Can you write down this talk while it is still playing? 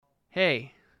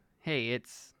Hey,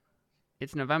 it's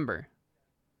November.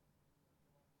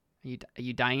 Are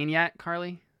you dying yet,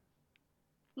 Carly?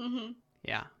 Mm-hmm.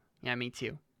 Yeah, me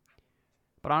too.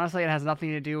 But honestly, it has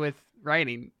nothing to do with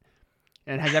writing.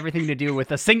 And it has everything to do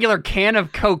with a singular can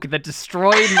of Coke that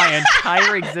destroyed my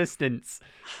entire existence.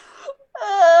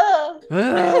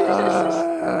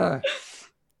 But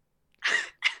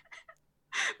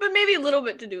maybe a little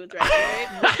bit to do with writing,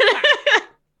 right?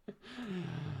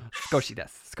 Skoshi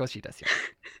desu.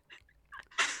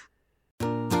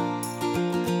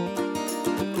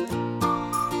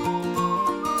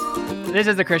 This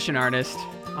is the Christian artist,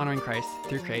 honoring Christ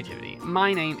through creativity.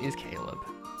 My name is Caleb.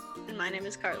 And my name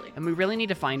is Carly. And we really need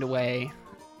to find a way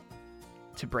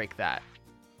to break that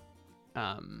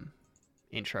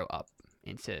intro up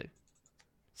into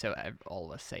so all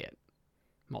of us say it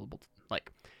multiple.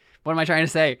 Like, what am I trying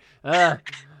to say? So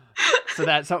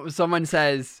that someone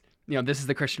says, this is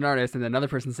the Christian artist, and then another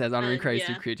person says honoring Christ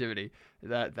through creativity.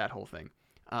 That whole thing.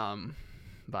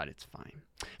 But it's fine.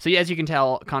 So yeah, as you can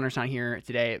tell, Connor's not here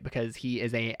today because he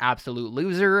is a absolute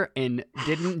loser and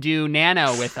didn't do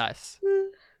Nano with us.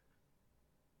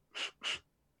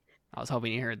 I was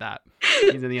hoping you heard that.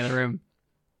 He's in the other room.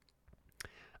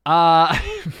 But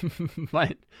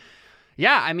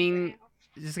yeah, I mean,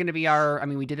 this is going to be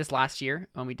we did this last year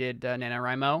when we did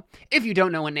NaNoWriMo. If you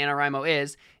don't know what NaNoWriMo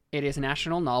is, it is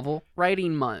National Novel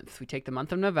Writing Month. We take the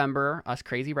month of November, us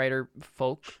crazy writer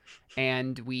folk,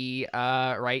 and we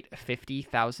write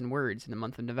 50,000 words in the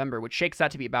month of November, which shakes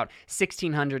out to be about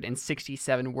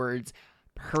 1,667 words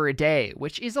per day,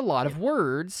 which is a lot of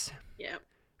words. Yeah.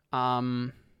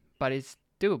 But it's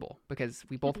doable because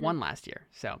we both won last year.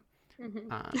 So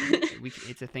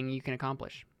it's a thing you can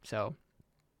accomplish. So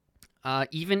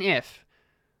even if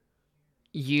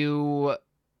you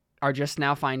are just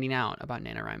now finding out about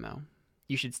NaNoWriMo,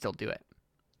 you should still do it.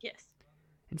 Yes.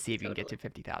 And see if you can get to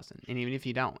 50,000. And even if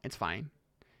you don't, it's fine.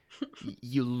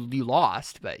 you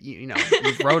lost, but you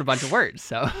wrote a bunch of words,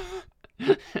 so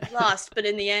lost, but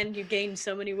in the end you gained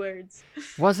so many words.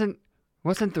 Wasn't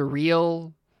the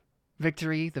real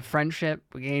victory the friendship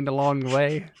we gained along the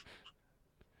way?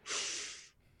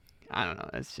 I don't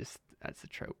know. That's a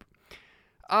trope.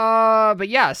 But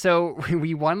yeah, so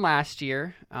we won last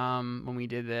year when we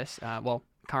did this. Well,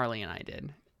 Carly and I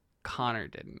did. Connor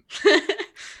didn't.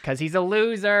 Because he's a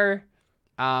loser.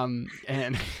 And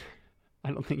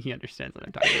I don't think he understands what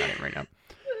I'm talking about right now.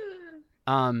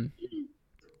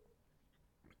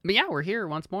 But yeah, we're here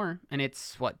once more. And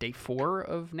it's, day 4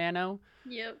 of Nano?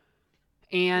 Yep.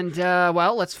 And,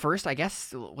 well, let's first, I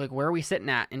guess, where are we sitting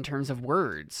at in terms of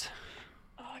words?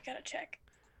 Oh, I gotta check.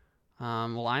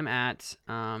 Well, I'm at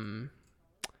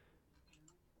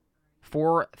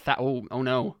 4,000. Oh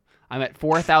no, I'm at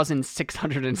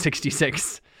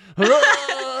 4,666.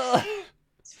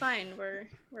 It's fine. We're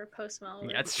post-Mel.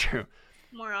 Yeah, that's true.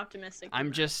 More optimistic.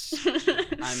 I'm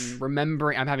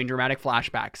remembering. I'm having dramatic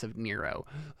flashbacks of Nero.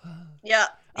 Yeah.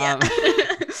 But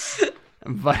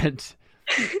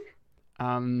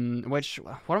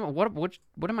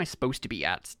what am I supposed to be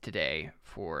at today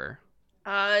for?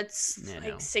 It's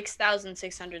like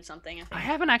 6,600 something, I think. I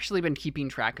haven't actually been keeping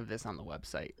track of this on the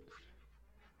website.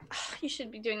 You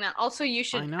should be doing that. Also, you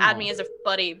should add me as a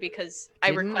buddy because I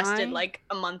requested like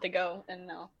a month ago and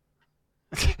no.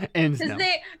 And because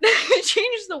they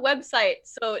changed the website,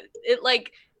 so it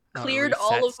like cleared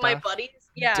all of my buddies.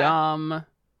 Yeah. Dumb.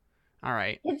 All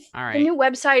right. The new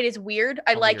website is weird.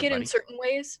 I like it in certain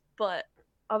ways, but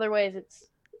other ways it's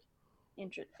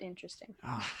interesting.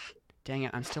 Oh. Dang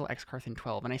it, I'm still xcarthan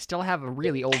 12, and I still have a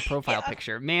really old profile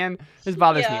picture. Man, this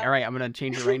bothers me. All right, I'm going to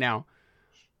change it right now.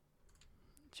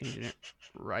 Changing it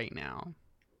right now.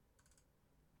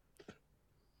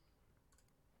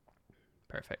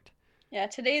 Perfect. Yeah,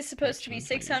 today is supposed to be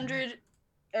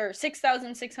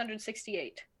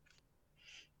 6,668.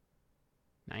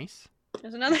 Nice.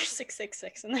 There's another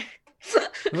 666 in there.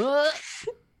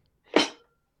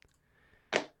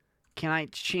 Can I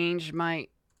change my...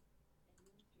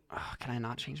 Oh, can I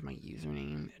not change my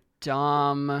username?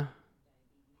 Dumb. I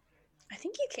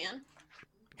think you can.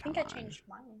 I changed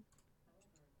mine.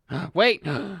 Wait!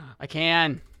 I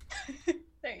can!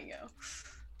 There you go.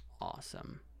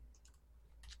 Awesome.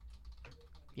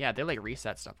 Yeah, they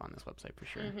reset stuff on this website for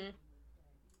sure. Mm-hmm.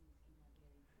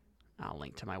 I'll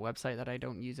link to my website that I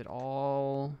don't use at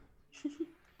all.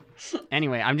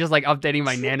 Anyway, I'm just updating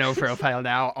my Nano profile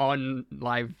now on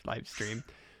live stream.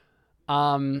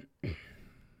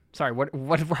 Sorry,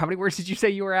 how many words did you say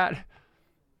you were at?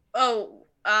 Oh,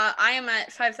 I am at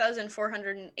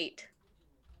 5,408.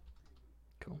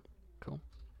 Cool.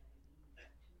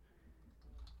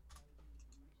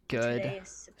 Good. Today is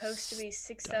supposed to be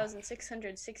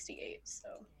 6,668, so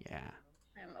yeah,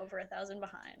 I'm over 1,000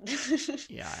 behind.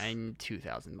 yeah, I'm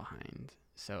 2,000 behind.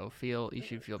 So you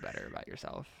should feel better about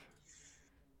yourself.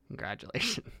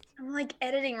 Congratulations. I'm like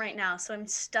editing right now, so I'm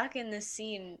stuck in this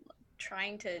scene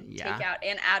trying to take out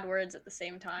and add words at the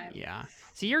same time. Yeah.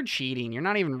 See, you're cheating. You're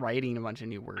not even writing a bunch of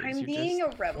new words. I'm being a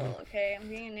rebel, okay? I'm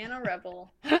being a NaNoWriMo.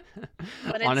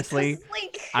 But honestly,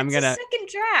 it's a second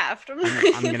draft.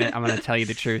 I'm gonna tell you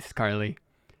the truth, Carly.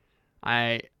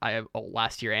 I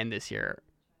last year and this year,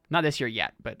 not this year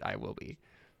yet, but I will be.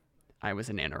 I was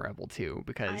a NaNoWriMo too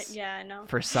because I know.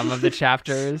 For some of the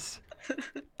chapters,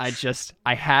 I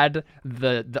had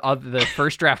the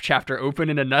first draft chapter open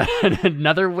in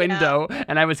another window,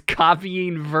 and I was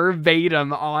copying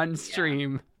verbatim on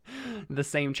stream the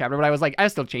same chapter. But I was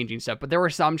still changing stuff. But there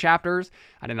were some chapters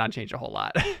I did not change a whole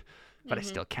lot, but I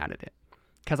still counted it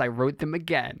because I wrote them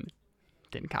again.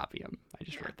 Didn't copy them. I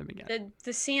just wrote them again.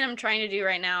 The scene I'm trying to do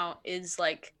right now is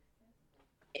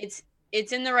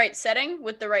it's in the right setting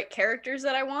with the right characters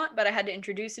that I want, but I had to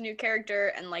introduce a new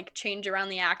character and change around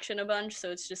the action a bunch,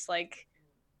 so it's just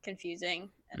confusing.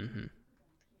 And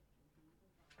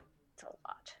it's a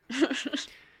lot.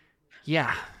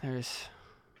 Yeah, there's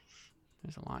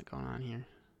a lot going on here.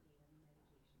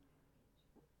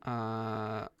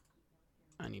 I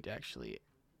need to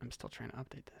I'm still trying to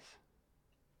update this.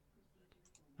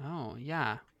 Oh,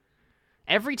 yeah.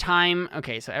 So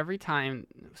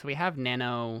we have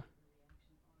Nano,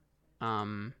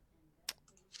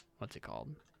 what's it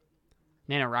called?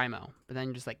 NaNoWriMo, but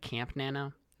then just Camp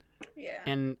Nano. Yeah.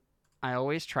 And I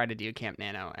always try to do Camp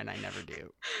Nano, and I never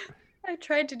do. I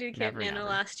tried to do Camp Nano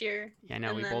last year. Yeah, I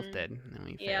know, we both did, and then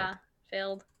we failed. Yeah,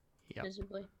 failed.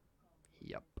 Miserably.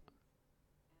 Yep.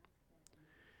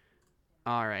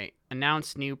 All right.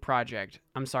 Announce new project.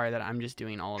 I'm sorry that I'm just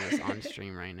doing all of this on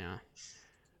stream right now.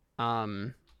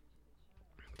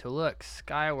 To look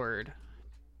skyward.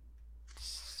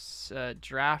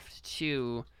 Draft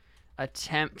 2.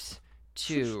 Attempt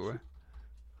 2.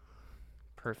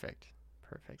 Perfect.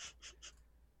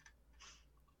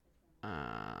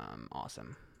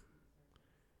 Awesome.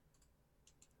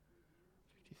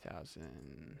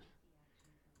 50,000.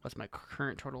 What's my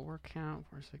current total word count?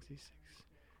 466.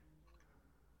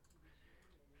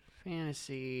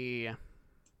 Fantasy.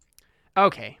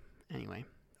 Okay. Anyway.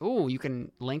 Oh, you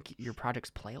can link your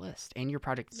project's playlist and your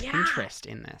project's Pinterest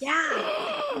in this.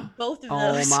 Yeah. Both of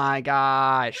those. Oh my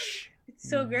gosh. It's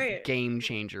so great. Game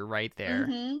changer right there.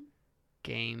 Mm-hmm.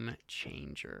 Game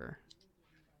changer.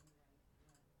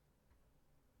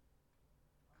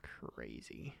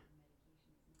 Crazy.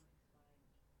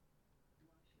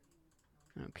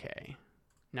 Okay.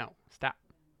 No, stop.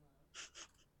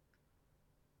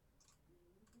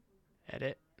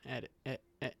 Edit.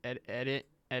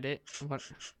 What?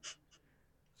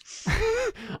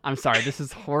 I'm sorry, this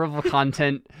is horrible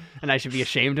content, and I should be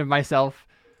ashamed of myself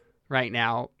right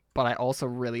now, but I also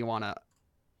really want to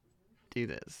do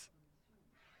this.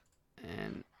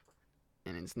 And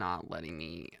it's not letting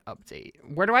me update.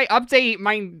 Where do I update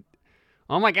my...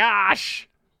 Oh my gosh!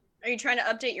 Are you trying to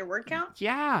update your word count?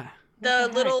 Yeah. The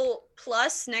little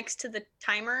plus next to the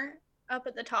timer up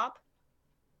at the top.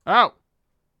 Oh.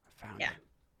 I found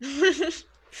it.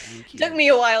 Thank you. Took me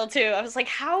a while too. I was like,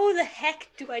 how the heck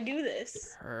do I do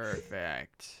this?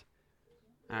 Perfect.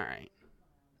 All right.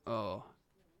 Oh.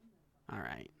 All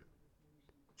right.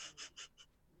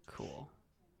 Cool.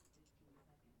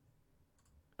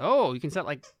 Oh, you can set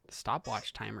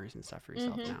stopwatch timers and stuff for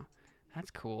yourself now. That's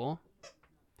cool.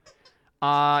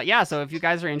 Yeah, so if you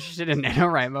guys are interested in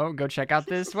NaNoWriMo, go check out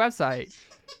this website.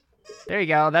 There you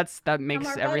go. That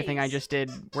makes everything I just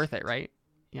did worth it, right?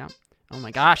 Yeah. Oh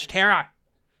my gosh, Tara.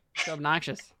 So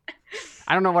obnoxious.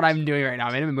 I don't know what I'm doing right now.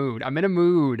 I'm in a mood. I'm in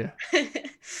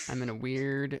a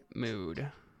weird mood.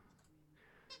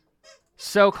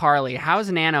 So, Carly,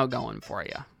 how's Nano going for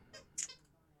you?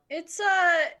 It's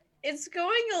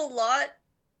going a lot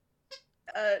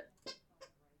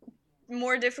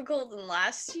more difficult than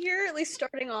last year, at least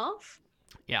starting off.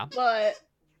 Yeah. But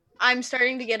I'm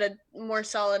starting to get a more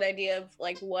solid idea of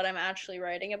what I'm actually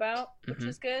writing about, which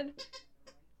is good.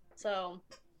 So,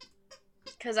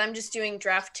 because I'm just doing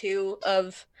draft 2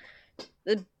 of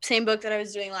the same book that I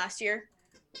was doing last year.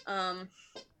 So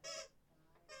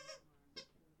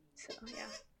yeah.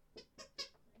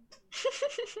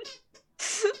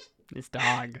 This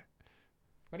dog.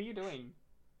 What are you doing?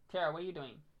 Tara, what are you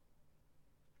doing?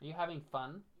 Are you having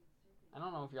fun? I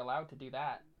don't know if you're allowed to do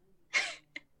that.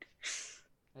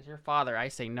 As your father, I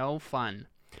say no fun.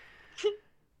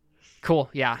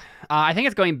 Cool, yeah. I think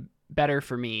it's going better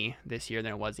for me this year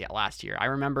than it was last year. I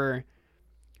remember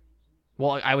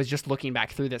well, I was just looking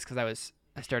back through this because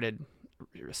I started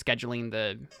scheduling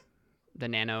the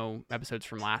Nano episodes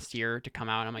from last year to come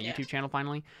out on my YouTube channel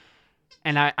finally.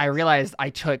 And I realized I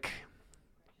took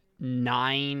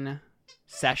 9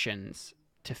 sessions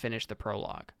to finish the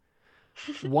prologue.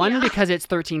 One, because it's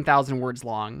 13,000 words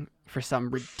long for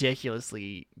some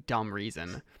ridiculously dumb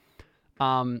reason.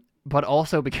 But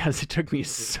also because it took me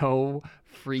so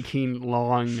freaking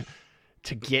long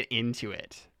to get into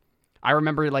it. I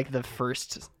remember like the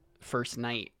first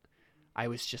night, I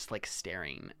was just like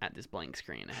staring at this blank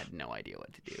screen. I had no idea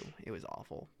what to do. It was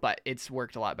awful, but it's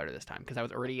worked a lot better this time because I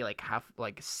was already like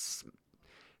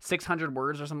 600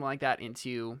 words or something like that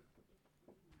into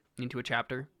a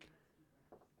chapter,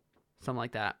 something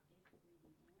like that.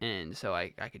 And so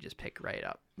I could just pick right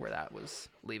up where that was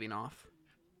leaving off.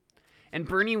 And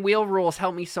burning wheel rules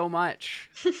helped me so much.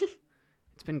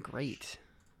 It's been great.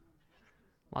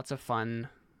 Lots of fun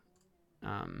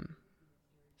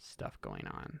stuff going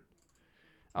on.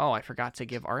 Oh, I forgot to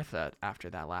give Artha after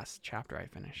that last chapter I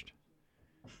finished.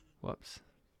 Whoops.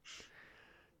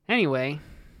 Anyway,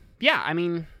 yeah, I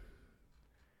mean,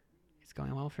 it's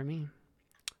going well for me.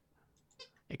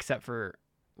 Except for,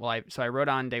 well, I wrote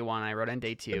on day 1, I wrote on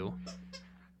day 2.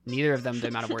 Neither of them the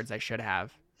amount of words I should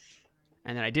have.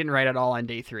 And then I didn't write at all on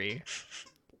day 3.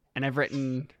 And I've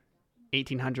written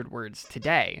 1,800 words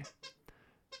today.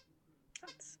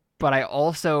 But I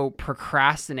also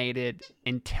procrastinated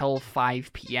until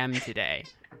 5 p.m. today.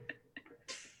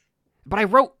 But I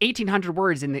wrote 1,800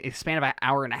 words in the span of an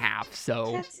hour and a half,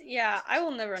 so... I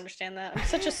will never understand that. I'm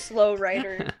such a slow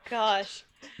writer. Gosh.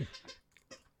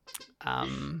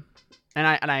 And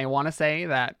I want to say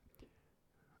that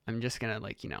I'm just going to,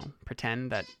 like,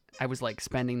 pretend that I was, like,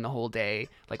 spending the whole day,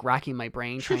 like, racking my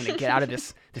brain trying to get out of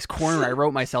this corner I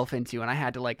wrote myself into, and I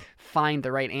had to, like, find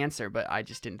the right answer, but I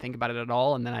just didn't think about it at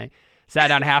all, and then I sat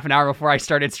down half an hour before I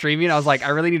started streaming. I was like, I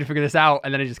really need to figure this out,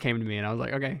 and then it just came to me, and I was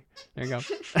like, okay, there you go.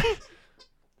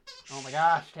 Oh my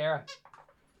gosh, Tara.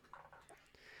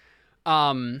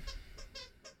 And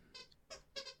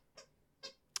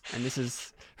this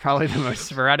is probably the most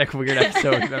sporadic, weird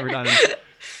episode I've ever done,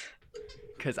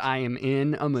 because I am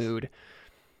in a mood.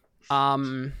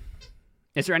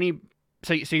 Is there any?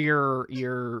 So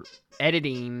you're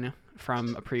editing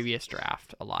from a previous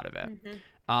draft, a lot of it.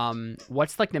 Mm-hmm.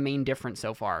 What's like the main difference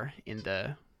so far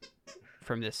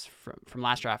from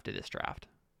last draft to this draft?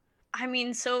 I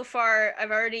mean, so far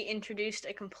I've already introduced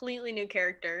a completely new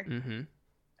character. Mm-hmm.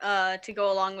 To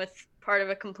go along with part of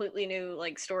a completely new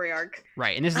like story arc.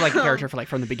 Right, and this is like a character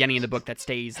from the beginning of the book that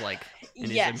stays like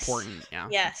and is important. Yeah.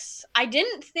 Yes, I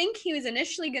didn't think he was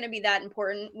initially going to be that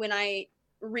important when I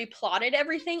replotted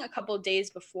everything a couple of days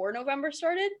before November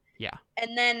started. Yeah.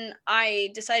 And then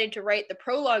I decided to write the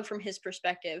prologue from his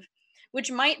perspective,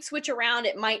 which might switch around.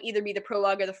 It might either be the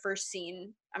prologue or the first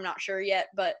scene. I'm not sure yet,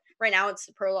 but right now it's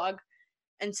the prologue.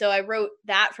 And so I wrote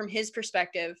that from his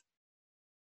perspective,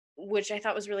 which I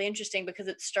thought was really interesting because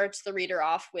it starts the reader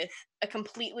off with a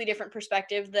completely different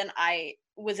perspective than I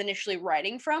was initially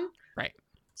writing from. Right.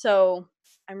 So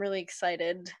I'm really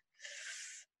excited.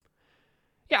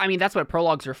 Yeah, I mean, that's what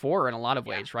prologues are for in a lot of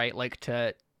ways, right? Like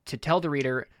to tell the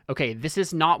reader, okay, this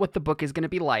is not what the book is going to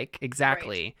be like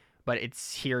exactly, right, but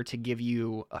it's here to give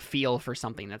you a feel for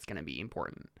something that's going to be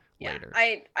important later.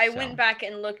 I went back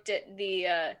and looked at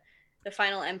the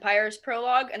Final Empire's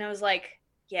prologue, and I was like,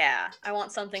 yeah, I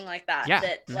want something like that. Yeah.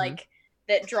 That like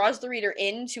that draws the reader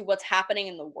into what's happening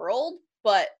in the world,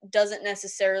 but doesn't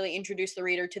necessarily introduce the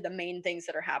reader to the main things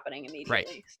that are happening immediately.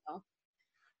 Right. So,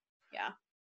 yeah.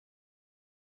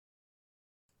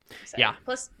 Excited. Yeah.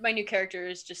 Plus, my new character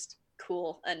is just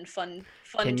cool and fun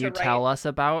to write. Can you tell us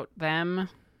about them?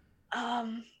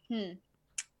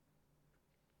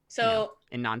 So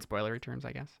in non-spoiler terms,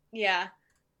 I guess. Yeah.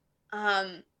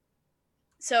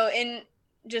 So in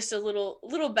just a little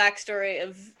backstory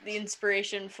of the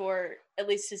inspiration for at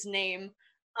least his name,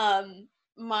 in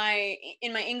my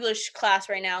English class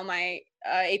right now, my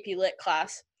AP Lit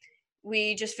class,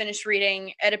 we just finished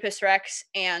reading Oedipus Rex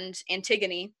and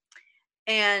Antigone,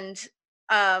 and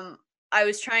I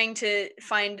was trying to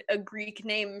find a Greek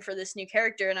name for this new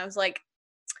character, and I was like,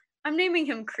 I'm naming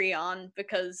him Creon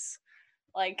because,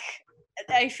 like,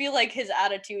 I feel like his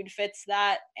attitude fits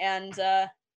that, and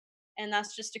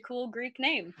that's just a cool Greek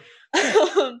name.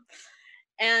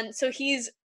 And so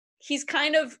he's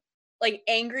kind of like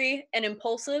angry and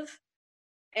impulsive,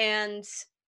 and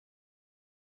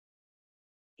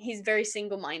he's very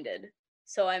single-minded.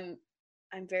 So I'm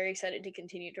very excited to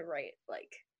continue to write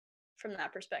like from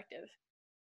that perspective,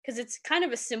 because it's kind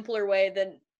of a simpler way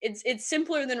than it's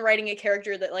simpler than writing a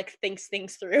character that like thinks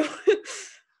things through.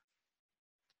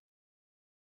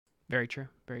 Very true.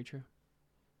 Very true.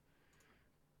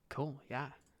 Cool. Yeah.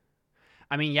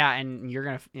 I mean, yeah, and you're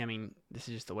gonna. I mean, this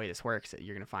is just the way this works. That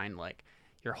you're gonna find like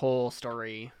your whole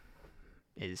story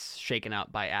is shaken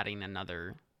up by adding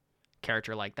another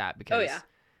character like that, because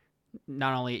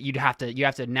not only you have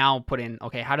to now put in,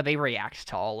 okay, how do they react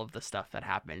to all of the stuff that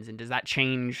happens, and does that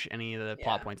change any of the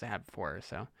plot points I had before?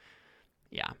 So,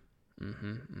 yeah.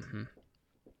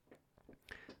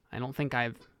 I don't think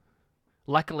I've.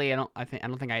 Luckily, I don't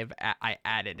think I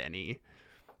added any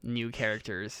new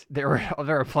characters. There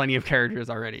are plenty of characters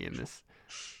already in this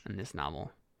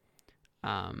novel.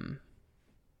 Yeah.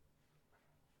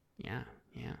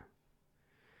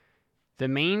 The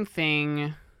main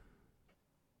thing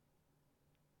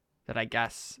that I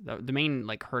guess the main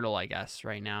like hurdle I guess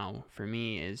right now for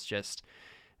me is just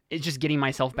getting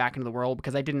myself back into the world,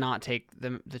 because I did not take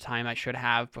the time I should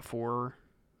have before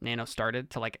Nano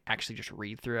started to like actually just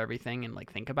read through everything and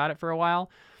like think about it for a while.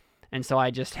 And so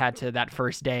I just had to, that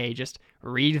first day, just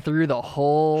read through the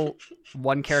whole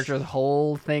one character, the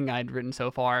whole thing I'd written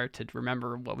so far to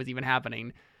remember what was even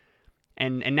happening.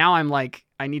 And now I'm like,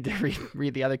 I need to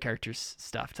read the other characters'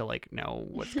 stuff to like know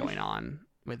what's going on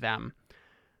with them.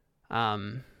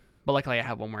 But luckily I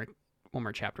have one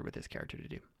more chapter with this character to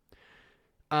do.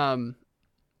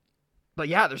 But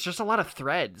yeah, there's just a lot of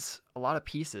threads, a lot of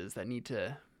pieces that need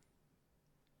to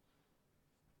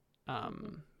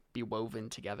be woven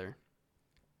together.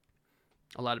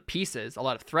 A lot of pieces, a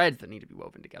lot of threads that need to be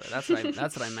woven together. That's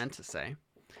what I meant to say.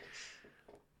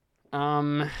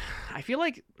 I feel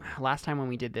like last time when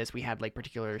we did this, we had like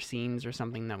particular scenes or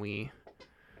something that we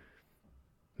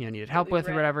needed help with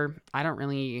or whatever. I don't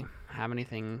really have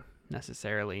anything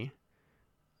necessarily.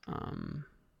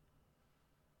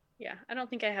 Yeah, I don't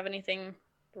think I have anything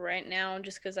right now,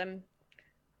 just because I'm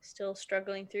still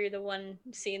struggling through the one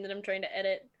scene that I'm trying to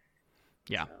edit.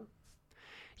 Yeah. So.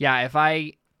 Yeah, if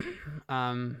I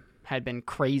had been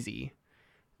crazy,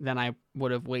 then I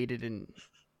would have waited and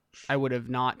I would have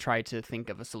not tried to think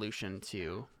of a solution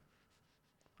to,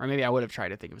 or maybe I would have tried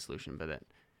to think of a solution, but that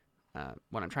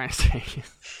what I'm trying to say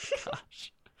is,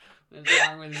 gosh, what's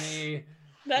wrong with me?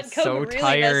 That I'm code so really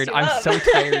tired. messed you up. I'm so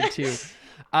tired too.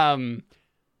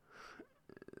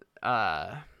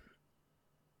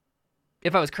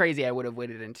 If I was crazy, I would have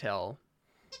waited until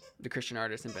the Christian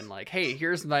artist and been like, hey,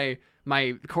 here's my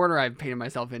corner I've painted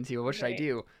myself into. What should I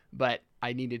do? But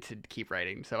I needed to keep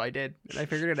writing, so I did. And I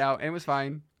figured it out, and it was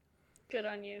fine. Good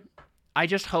on you. I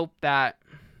just hope that,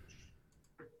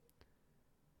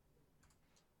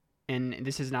 and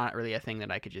this is not really a thing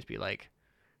that I could just be like,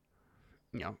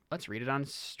 let's read it on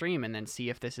stream and then see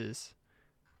if this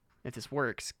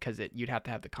works, because you'd have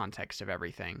to have the context of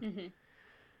everything.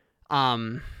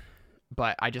 Mm-hmm.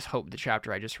 But I just hope the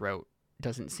chapter I just wrote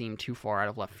doesn't seem too far out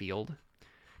of left field,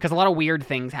 because a lot of weird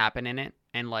things happen in it,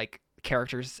 and like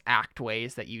characters act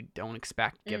ways that you don't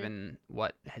expect given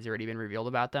what has already been revealed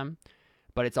about them.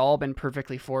 But it's all been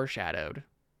perfectly foreshadowed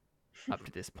up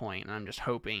to this point, and I'm just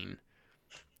hoping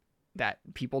that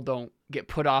people don't get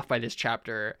put off by this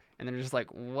chapter and they're just like,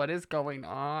 what is going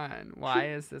on?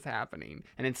 Why is this happening?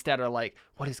 And instead are like,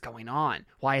 what is going on?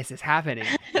 Why is this happening?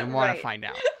 And want to find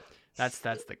out. That's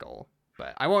the goal.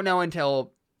 But I won't know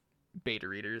until beta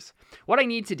readers. What I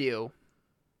need to do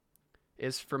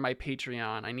is, for my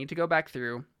Patreon, I need to go back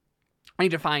through. I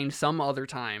need to find some other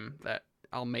time that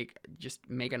I'll make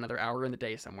another hour in the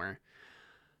day somewhere.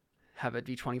 Have it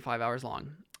be 25 hours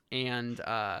long. And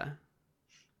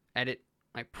edit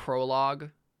my prologue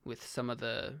with some of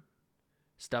the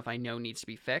stuff I know needs to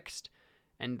be fixed.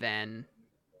 And then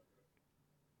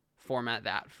format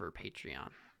that for Patreon.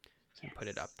 And put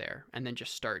it up there. And then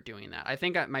just start doing that. I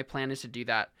think my plan is to do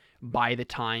that by the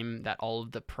time that all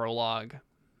of the prologue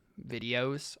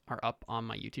videos are up on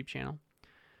my YouTube channel.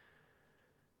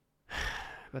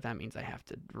 But that means I have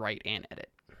to write and edit.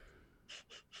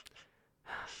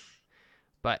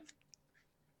 But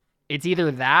it's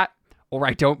either that or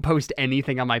I don't post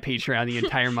anything on my Patreon the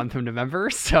entire month of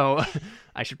November. So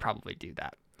I should probably do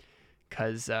that.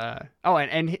 Because,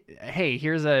 and hey,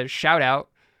 here's a shout out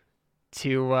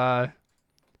to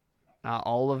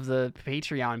all of the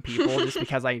Patreon people, just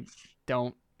because I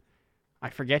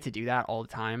forget to do that all the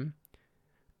time.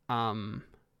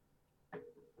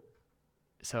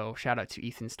 So shout out to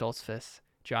Ethan Stoltzfus,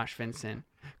 Josh Vincent,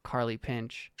 Carly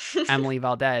Pinch, Emily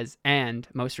Valdez, and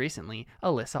most recently,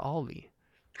 Alyssa Alvey.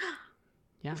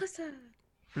 Yeah. Alyssa.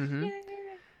 Mm-hmm.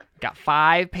 Got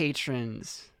 5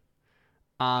 patrons.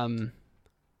 I've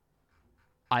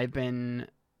been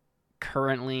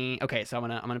currently okay. So I'm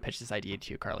gonna pitch this idea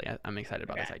to you, Carly. I'm excited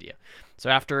about this idea.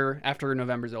 So after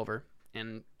November's over,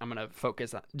 and I'm gonna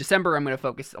focus on December. I'm gonna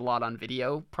focus a lot on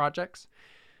video projects.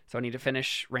 So I need to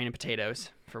finish Rain and Potatoes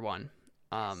for one.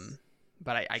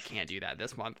 But I can't do that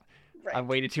this month. Right. I've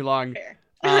waited too long.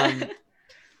 Fair.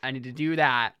 I need to do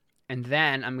that, and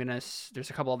then there's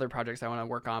a couple other projects I want to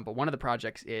work on, but one of the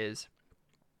projects is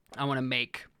I want to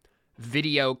make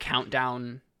video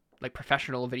countdown, like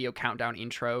professional video countdown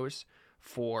intros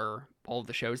for all of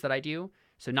the shows that I do.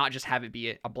 So not just have it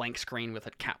be a blank screen with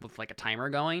a timer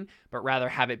going, but rather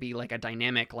have it be like a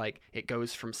dynamic, like it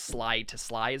goes from slide to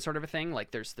slide sort of a thing.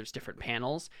 Like there's different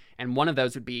panels, and one of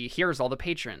those would be, here's all the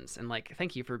patrons, and like,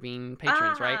 thank you for being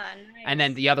patrons, right? Nice. And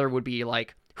then the other would be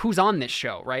like, who's on this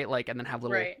show, right? Like, and then have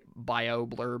little Right. bio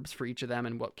blurbs for each of them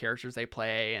and what characters they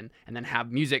play, and then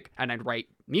have music, and I'd write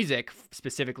music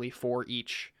specifically for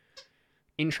each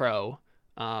intro,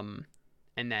 and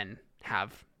then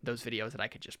have those videos that I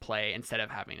could just play instead of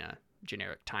having a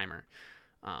generic timer.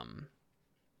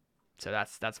 So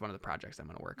that's one of the projects I'm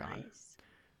going to work on.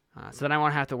 So then I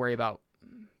won't have to worry about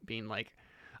being like,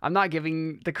 I'm not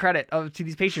giving the credit to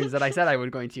these patrons that I said I was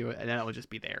going to, and then it will just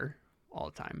be there all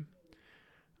the time.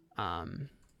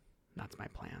 That's my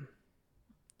plan.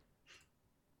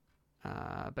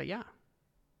 But yeah.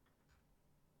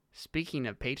 Speaking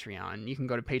of Patreon, you can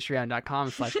go to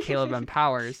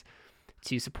patreon.com/CalebMPowers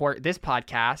to support this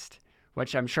podcast,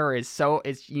 which I'm sure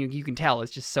you can tell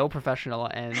it's just so professional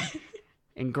and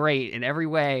great in every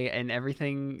way, and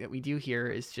everything that we do here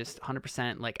is just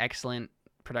 100% like excellent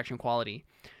production quality.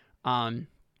 If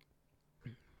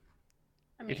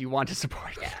you want to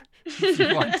support if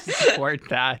you want to support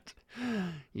that,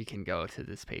 you can go to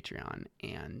this Patreon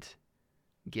and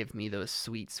give me those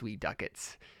sweet, sweet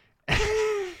ducats.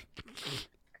 I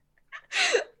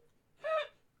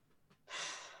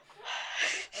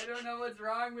don't know what's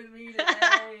wrong with me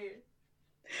today.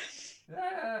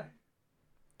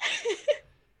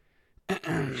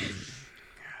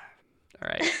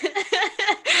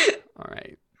 All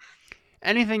right.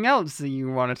 Anything else that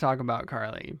you want to talk about,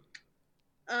 Carly?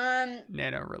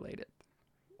 Nano related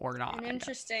or not? An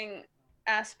interesting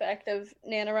aspect of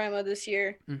NaNoWriMo this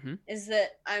year is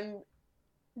that I'm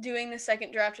doing the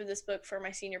second draft of this book for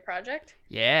my senior project.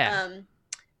 Yeah.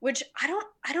 Which I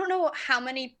don't know how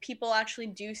many people actually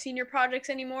do senior projects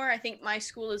anymore. I think my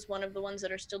school is one of the ones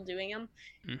that are still doing them.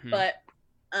 But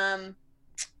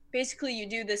basically you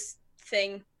do this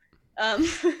thing.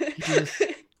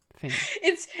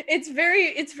 It's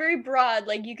very broad.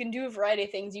 Like you can do a variety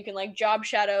of things. You can like job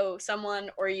shadow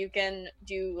someone, or you can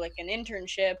do like an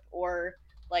internship, or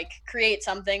like create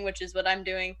something, which is what I'm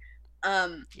doing.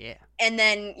 And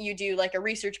then you do like a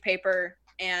research paper,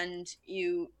 and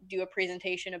you do a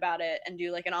presentation about it, and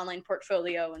do like an online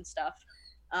portfolio and stuff.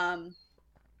 And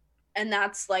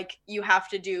that's like, you have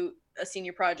to do a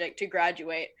senior project to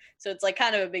graduate. So it's like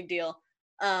kind of a big deal.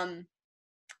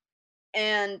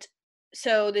 And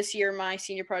so this year my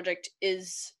senior project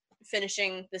is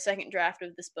finishing the second draft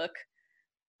of this book.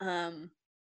 So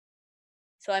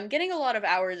I'm getting a lot of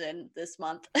hours in this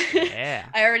month. Yeah.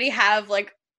 I already have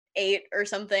like 8 or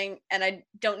something, and I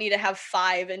don't need to have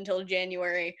 5 until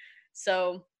January.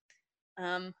 So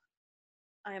I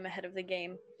am ahead of the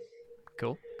game.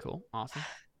 Cool. Awesome.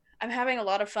 I'm having a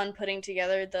lot of fun putting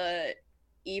together the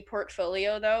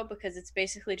e-portfolio though, because it's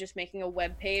basically just making a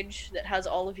web page that has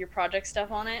all of your project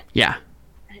stuff on it. Yeah.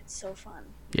 And it's so fun.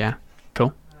 Yeah.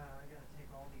 Cool.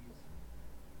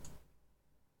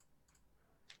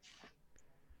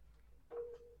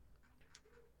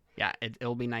 Yeah,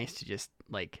 it'll be nice to just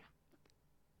like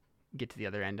get to the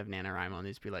other end of NaNoWriMo and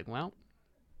just be like, well,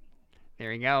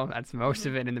 there you go. That's most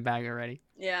of it in the bag already.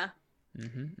 Yeah.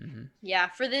 Yeah,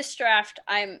 for this draft,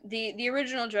 the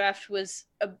original draft was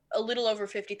a little over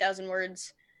 50,000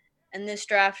 words, and this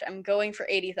draft I'm going for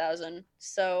 80,000.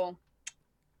 So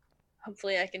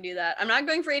hopefully I can do that. I'm not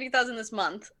going for 80,000 this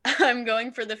month. I'm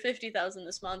going for the 50,000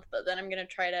 this month, but then I'm going to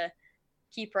try to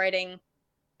keep writing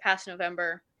past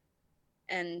November,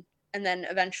 and then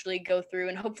eventually go through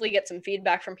and hopefully get some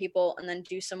feedback from people, and then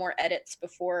do some more edits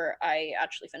before I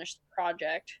actually finish the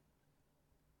project.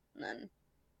 And then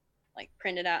like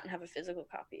print it out and have a physical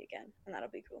copy again, and that'll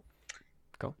be cool.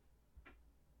 Cool.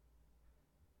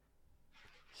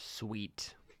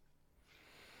 Sweet.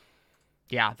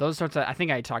 Yeah, those sorts of, I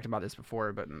think I talked about this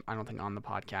before, but I don't think on the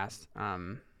podcast.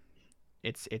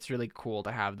 It's really cool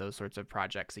to have those sorts of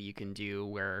projects that you can do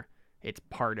where it's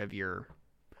part of your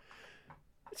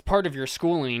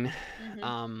schooling,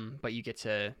 but you get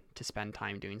to spend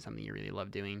time doing something you really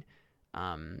love doing.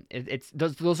 It's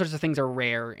those sorts of things are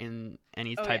rare in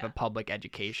any type of public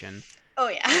education. Oh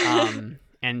yeah.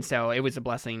 And so it was a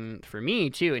blessing for me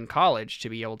too in college to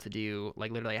be able to do,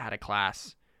 like, literally I had a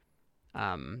class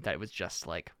that it was just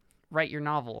like, write your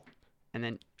novel and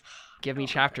then give me Oh,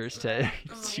 chapters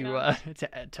that's to Oh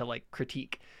my to like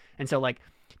critique. And so like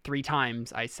three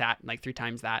times that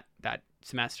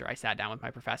semester I sat down with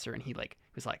my professor, and he like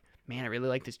was like, man, I really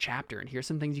like this chapter, and here's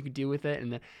some things you could do with it.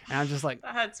 And I was just like,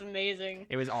 That's amazing.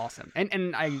 it was awesome.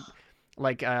 And I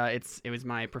like it was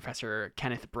my professor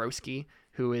Kenneth Broski,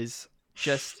 who is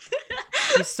just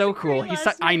he's so cool.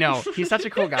 I know, he's such a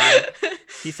cool guy.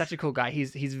 He's such a cool guy.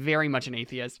 He's very much an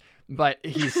atheist, but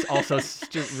he's also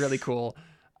really cool.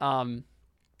 And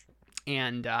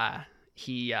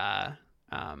he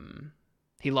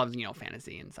loves,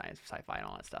 fantasy and science, sci-fi, and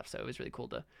all that stuff. So it was really cool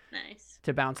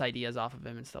to bounce ideas off of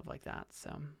him and stuff like that.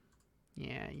 So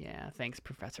yeah. Thanks,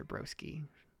 Professor Broski.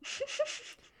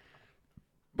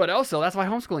 But also, that's why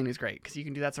homeschooling is great, because you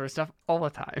can do that sort of stuff all the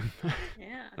time.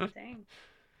 Yeah, dang.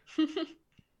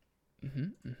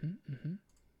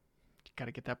 Got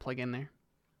to get that plug in there.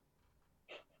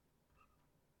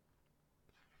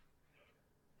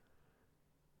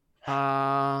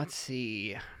 Let's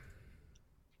see.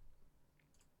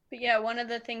 But yeah, one of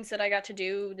the things that I got to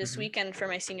do this weekend for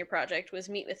my senior project was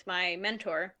meet with my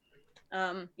mentor.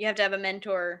 You have to have a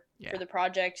mentor for the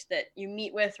project that you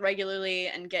meet with regularly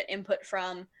and get input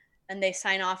from, and they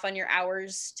sign off on your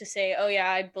hours to say, oh yeah,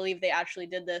 I believe they actually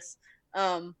did this.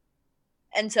 And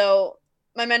so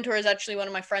my mentor is actually one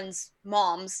of my friend's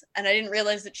moms, and I didn't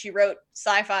realize that she wrote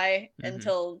sci-fi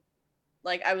until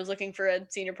like I was looking for a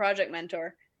senior project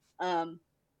mentor.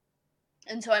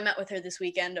 And so I met with her this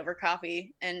weekend over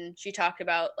coffee, and she talked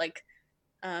about like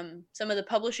some of the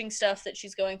publishing stuff that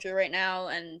she's going through right now,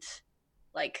 and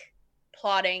like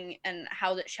plotting and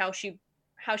how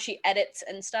she edits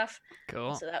and stuff.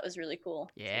 Cool. So that was really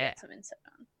cool. Yeah. To get some insight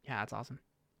on. Yeah, that's awesome.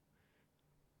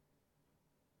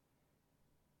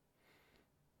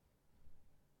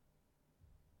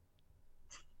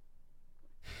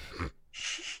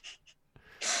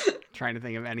 Trying to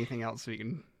think of anything else we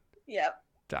can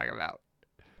talk about.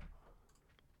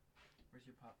 Where's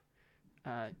your pup?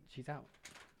 She's out.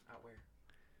 Out where?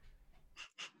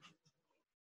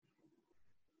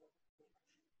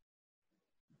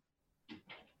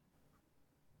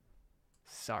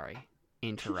 Sorry,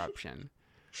 interruption.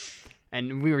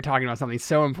 And we were talking about something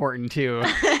so important too.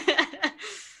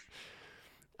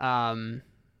 One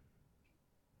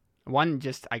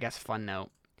just, I guess, fun note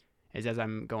is, as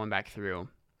I'm going back through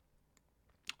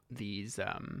these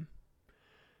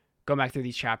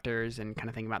chapters and kind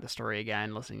of thinking about the story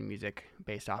again, listening to music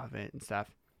based off of it and stuff,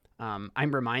 I'm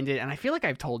reminded, and I feel like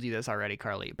I've told you this already,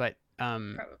 Carly, but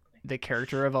the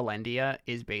character of Alendia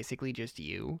is basically just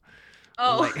you.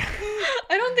 Oh, like,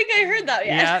 I don't think I heard that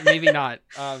yet. Yeah, maybe not.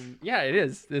 Yeah, it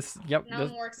is. Now I'm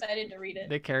more excited to read it.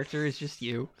 The character is just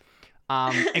you,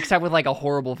 except with like a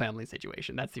horrible family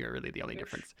situation. That's really the only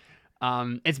difference.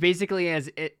 It's basically as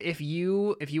if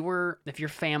your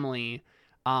family,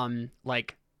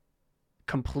 like,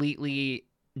 completely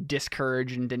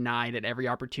discouraged and denied at every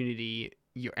opportunity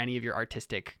any of your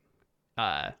artistic,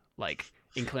 like,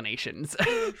 inclinations.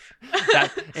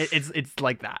 It's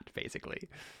like that basically.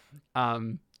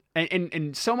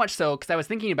 And so much so, because I was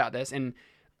thinking about this, and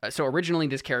so originally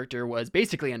this character was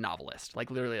basically a novelist,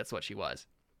 like literally that's what she was.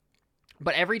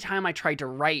 But every time I tried to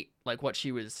write like what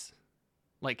she was,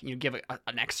 like, give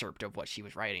an excerpt of what she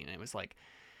was writing, and it was like,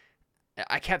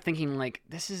 I kept thinking like,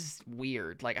 this is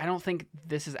weird. Like, I don't think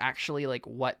this is actually like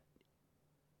what,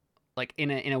 like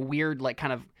in a weird, like,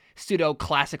 kind of pseudo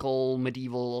classical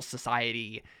medieval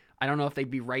society, I don't know if they'd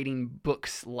be writing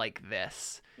books like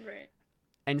this. Right.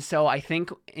 And so I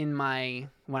think when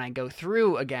I go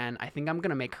through again, I think I'm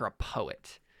gonna make her a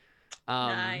poet.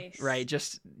 Nice. Right.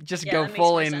 Just go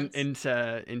full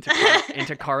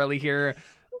into Carly here.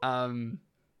 So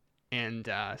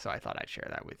I thought I'd share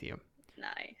that with you.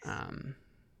 Nice.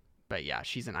 But yeah,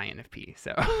 she's an INFP,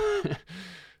 so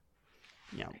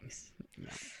yeah. Nice.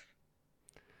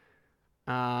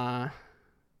 Yeah.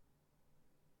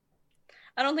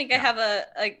 I don't think I have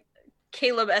a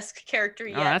Caleb-esque character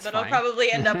yet, but fine. I'll probably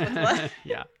end up with one.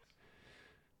 Yeah.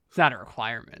 It's not a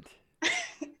requirement.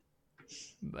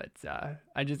 But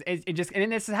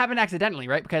and this happened accidentally,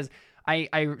 right? Because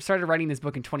I started writing this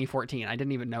book in 2014. I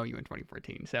didn't even know you in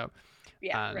 2014. So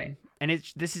yeah, right. And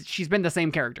she's been the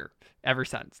same character ever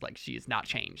since. Like, she has not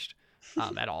changed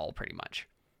at all, pretty much.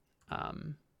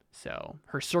 So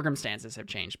her circumstances have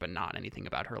changed, but not anything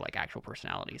about her, like, actual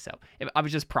personality. So I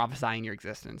was just prophesying your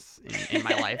existence in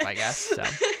my life, I guess. So,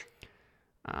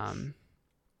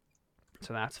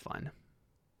 so that's fun.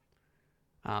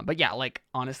 But yeah, like,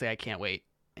 honestly, I can't wait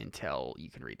until you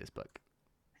can read this book.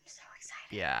 I'm so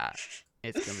excited. Yeah,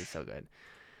 it's gonna be so good.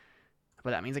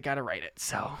 but that means I gotta write it.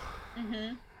 So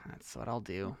Mm-hmm. that's what I'll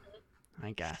do.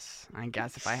 I guess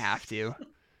if I have to.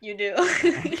 You do.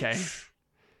 Okay.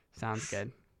 Sounds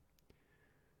good.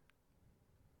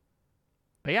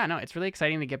 But yeah, no, it's really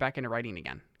exciting to get back into writing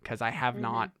again because I have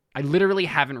not. I literally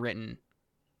haven't written.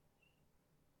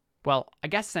 Well, I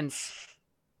guess since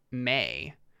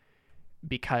May,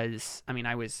 because I mean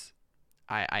I was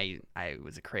a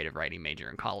creative writing major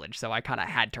in college, so I kind of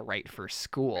had to write for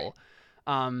school.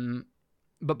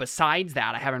 But besides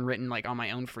that, I haven't written like on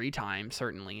my own free time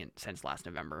certainly since last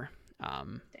November.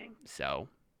 Dang. So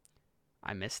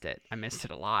I missed it. I missed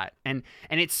it a lot. And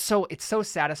it's so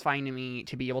satisfying to me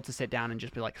to be able to sit down and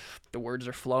just be like, the words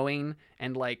are flowing,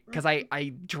 and like, because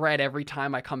I dread every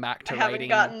time I come back to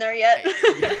writing. I haven't gotten there yet.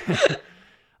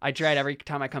 I dread every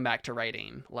time I come back to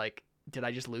writing. Like, did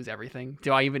I just lose everything?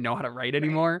 Do I even know how to write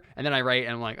anymore? And then I write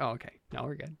and I'm like, oh, okay, now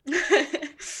we're good.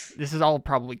 This is all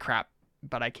probably crap,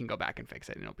 but I can go back and fix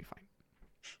it and it'll be fine.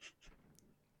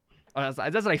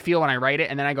 That's what I feel when I write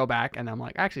it, and then I go back and I'm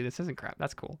like, actually, this isn't crap.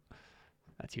 That's cool.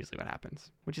 That's usually what happens,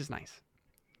 which is nice.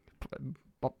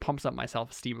 Pumps up my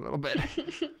self-esteem a little bit.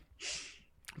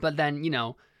 But then,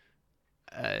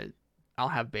 I'll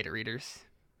have beta readers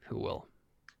who will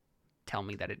tell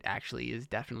me that it actually is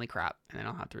definitely crap, and then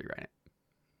I'll have to rewrite it.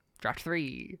 Draft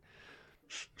 3.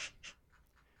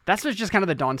 That's what's just kind of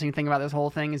the daunting thing about this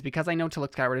whole thing, is because I know To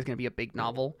Look Skyward is going to be a big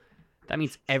novel. That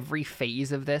means every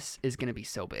phase of this is going to be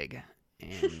so big,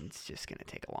 and it's just going to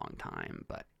take a long time,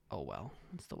 but oh well,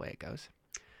 that's the way it goes.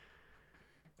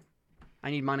 I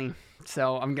need money,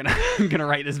 so I'm gonna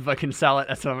write this book and sell it.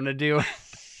 That's what I'm gonna do.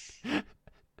 I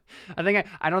think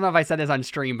I don't know if I said this on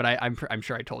stream, but I'm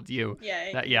sure I told you.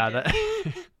 Yeah.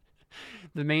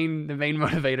 The main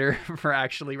motivator for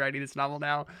actually writing this novel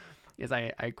now is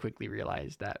I quickly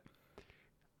realized that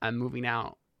I'm moving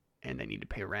out and I need to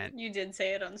pay rent. You did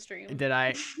say it on stream. Did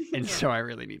I? And so I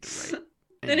really need to write.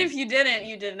 Then if you didn't,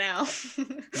 you did now.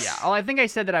 Yeah. Oh, I think I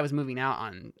said that I was moving out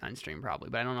on stream probably,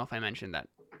 but I don't know if I mentioned that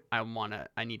I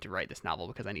need to write this novel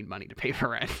because I need money to pay for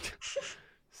rent.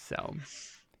 So,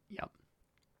 yep.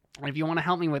 And if you want to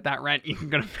help me with that rent, you can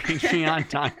go to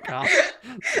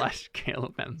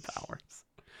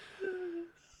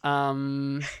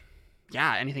patreon.com/CalebMPowers.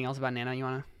 Yeah, anything else about Nano you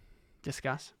want to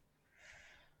discuss?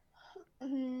 I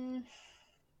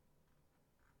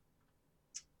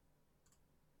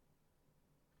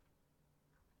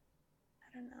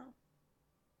don't know.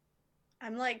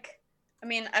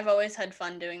 I've always had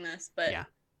fun doing this, but yeah.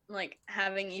 Like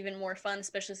having even more fun,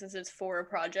 especially since it's for a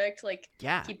project. Like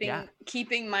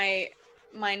keeping my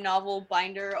novel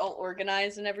binder all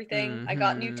organized and everything. Mm-hmm. I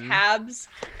got new tabs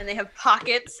and they have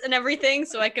pockets and everything,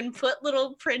 so I can put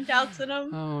little printouts in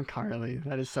them. Oh, Carly,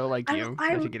 that is so like you.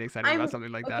 I should get excited about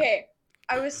something like that. Okay,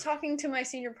 I was talking to my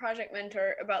senior project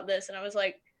mentor about this, and I was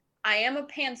like, I am a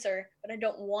pantser, but I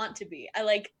don't want to be. I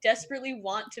like desperately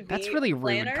want to be. That's really a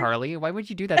planner. rude, Carly. Why would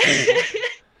you do that to me?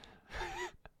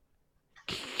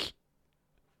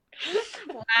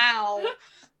 Wow.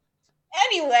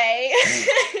 Anyway.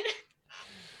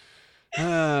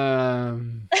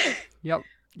 Yep. Sorry,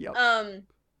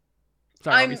 what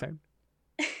were you saying?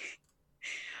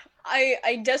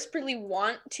 I desperately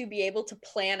want to be able to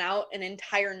plan out an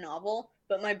entire novel,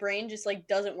 but my brain just like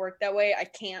doesn't work that way. I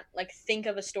can't like think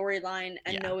of a storyline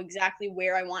and know exactly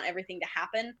where I want everything to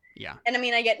happen. Yeah. And I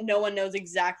mean, I get no one knows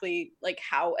exactly like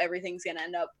how everything's gonna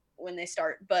end up when they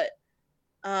start, but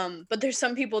there's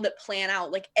some people that plan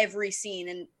out like every scene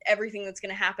and everything that's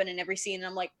gonna happen in every scene, and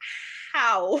I'm like,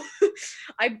 how?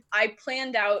 I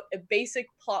planned out a basic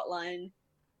plot line,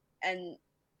 and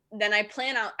then I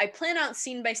plan out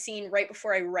scene by scene right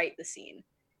before I write the scene,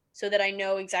 so that I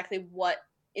know exactly what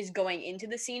is going into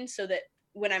the scene, so that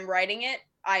when I'm writing it,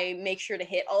 I make sure to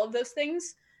hit all of those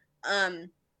things.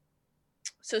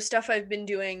 So stuff I've been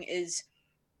doing is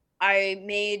I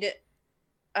made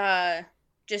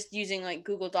just using like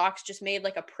Google Docs, just made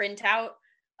like a printout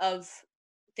of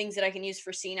things that I can use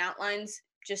for scene outlines.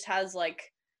 Just has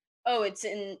like, oh, it's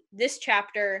in this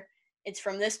chapter, it's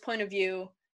from this point of view,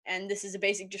 and this is a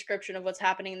basic description of what's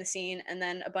happening in the scene, and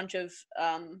then a bunch of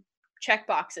check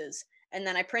boxes. And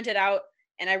then I print it out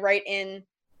and I write in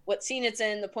what scene it's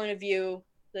in, the point of view,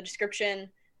 the description,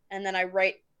 and then I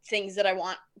write things that I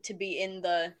want to be in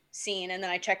the scene, and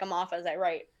then I check them off as I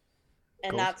write.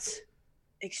 And cool. That's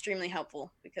extremely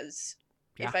helpful, because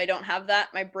if I don't have that,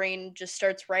 my brain just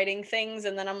starts writing things,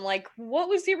 and then I'm like, what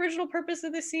was the original purpose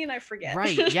of this scene? I forget.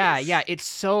 Right. Yeah. It's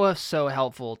so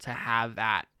helpful to have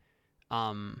that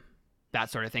that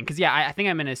sort of thing, because I think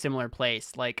I'm in a similar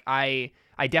place. Like I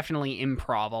definitely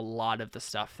improv a lot of the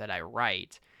stuff that I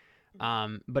write,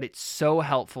 But it's so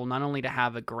helpful not only to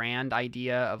have a grand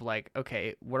idea of like,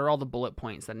 okay, what are all the bullet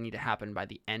points that need to happen by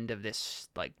the end of this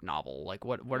like novel? Like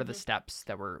what are the steps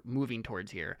that we're moving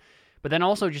towards here? But then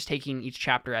also just taking each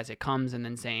chapter as it comes and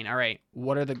then saying, all right,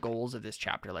 what are the goals of this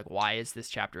chapter? Like, why is this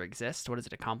chapter exist? What is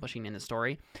it accomplishing in the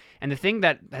story? And the thing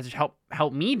that has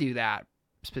helped me do that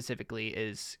specifically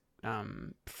is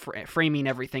framing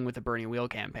everything with the Burning Wheel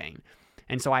campaign.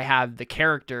 And so I have the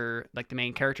character, like the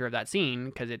main character of that scene,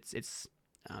 because it's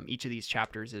each of these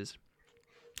chapters is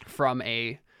from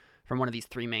one of these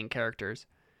three main characters.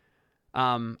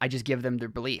 I just give them their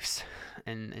beliefs,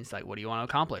 and it's like, what do you want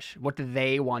to accomplish? What do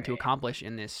they want to accomplish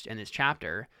in this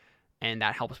chapter? And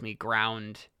that helps me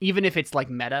ground, even if it's like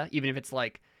meta, even if it's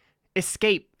like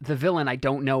escape the villain I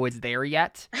don't know is there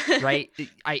yet, right?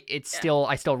 I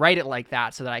still write it like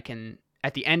that so that I can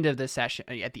at the end of the session,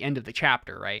 at the end of the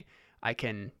chapter, right? I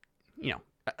can,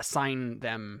 assign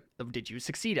them. Did you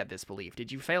succeed at this belief?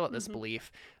 Did you fail at this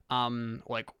belief?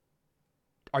 Like,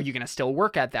 are you going to still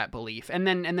work at that belief? And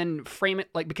then frame it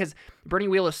like, because Burning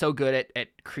Wheel is so good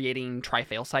at creating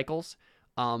try-fail cycles,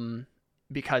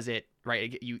 because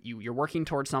you're working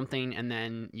towards something, and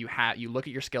then you look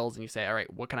at your skills and you say, all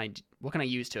right, what can I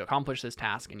use to accomplish this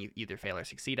task? And you either fail or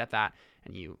succeed at that,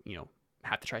 and you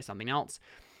have to try something else.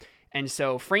 And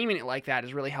so framing it like that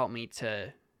has really helped me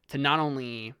to not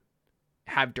only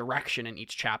have direction in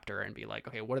each chapter and be like,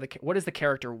 okay, what does the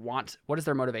character want? What is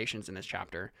their motivations in this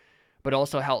chapter? But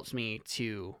also helps me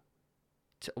to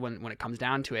when it comes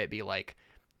down to it, be like,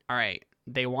 all right,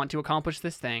 they want to accomplish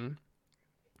this thing.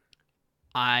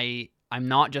 I'm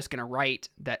not just going to write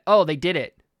that, oh, they did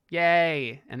it.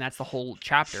 Yay. And that's the whole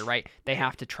chapter, right? They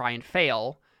have to try and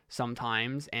fail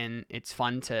sometimes. And it's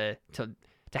fun to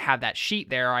have that sheet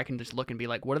there. I can just look and be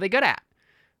like, what are they good at?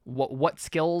 What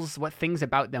skills, what things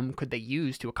about them could they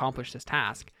use to accomplish this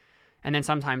task? And then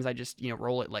sometimes I just,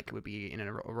 roll it like it would be in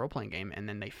a role-playing game, and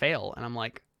then they fail. And I'm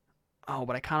like, oh,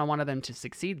 but I kind of wanted them to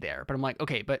succeed there. But I'm like,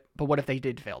 okay, but what if they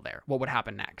did fail there? What would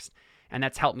happen next? And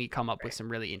that's helped me come up with some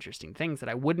really interesting things that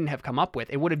I wouldn't have come up with.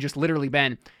 It would have just literally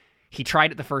been, he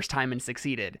tried it the first time and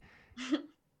succeeded,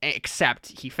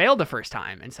 except he failed the first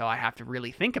time. And so I have to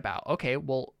really think about, okay,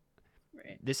 well,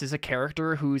 this is a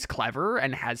character who's clever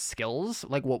and has skills.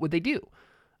 Like, what would they do?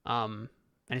 And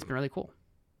it's been really cool.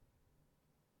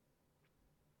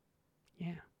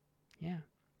 Yeah.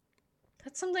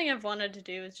 That's something I've wanted to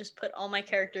do, is just put all my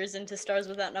characters into Stars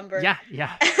Without Number. Yeah.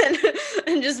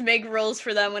 and just make roles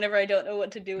for them whenever I don't know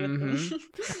what to do with them.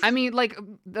 I mean, like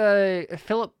the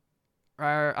Philip,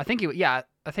 I think it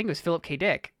was Philip K.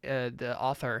 Dick, the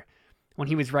author, when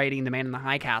he was writing The Man in the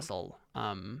High Castle,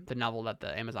 the novel that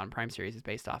the Amazon Prime series is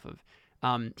based off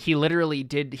of. He literally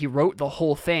he wrote the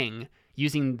whole thing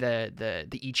using the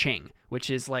I Ching,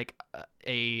 which is like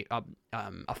a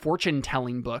fortune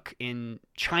telling book in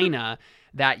China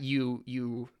that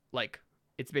you like,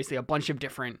 it's basically a bunch of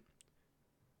different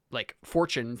like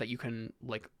fortunes that you can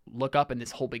like look up in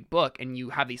this whole big book, and you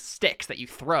have these sticks that you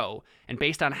throw, and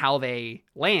based on how they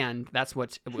land, that's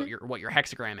what your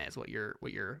hexagram is, what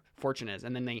your fortune is.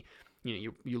 And then they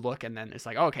you look, and then it's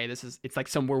like, oh, okay, it's like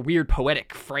some weird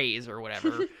poetic phrase or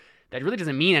whatever that really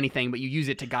doesn't mean anything, but you use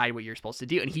it to guide what you're supposed to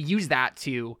do. And he used that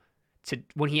to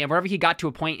whenever he got to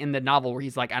a point in the novel where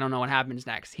he's like, I don't know what happens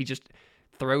next, he just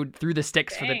threw the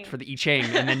sticks for the I Ching,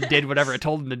 and then did whatever it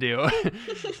told him to do.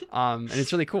 And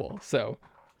it's really cool. So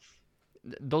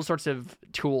those sorts of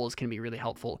tools can be really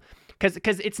helpful,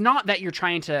 because it's not that you're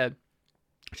trying to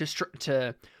just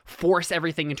to force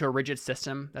everything into a rigid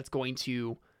system that's going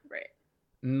to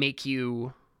make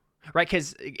you right.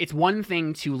 Because it's one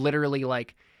thing to literally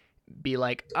like be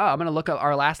like, oh, I'm gonna look up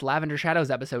our last Lavender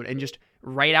Shadows episode and just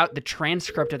write out the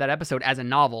transcript of that episode as a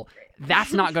novel.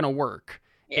 That's not gonna work.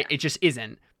 Yeah. It just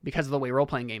isn't, because of the way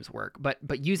role-playing games work.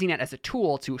 But using it as a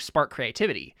tool to spark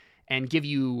creativity and give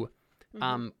you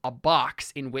a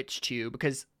box in which to,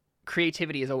 because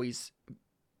creativity is always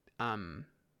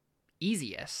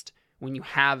easiest when you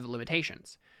have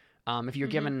limitations. If you're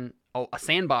given a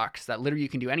sandbox that literally you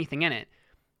can do anything in it,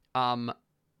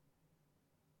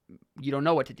 you don't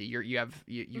know what to do.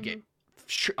 You get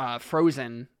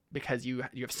frozen because you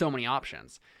have so many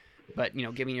options. But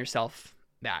giving yourself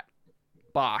that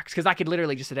box, because I could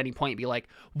literally just at any point be like,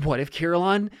 what if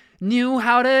Caroline knew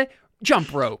how to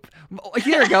jump rope?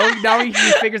 Here we go. Now he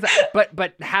figures that.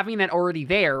 But having that already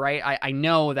there, right? I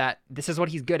know that this is what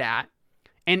he's good at,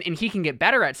 and he can get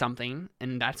better at something,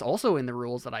 and that's also in the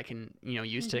rules that I can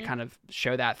use to kind of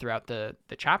show that throughout the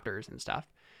chapters and stuff.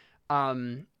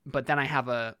 But then I have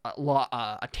a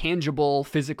tangible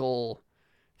physical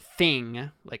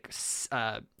thing, like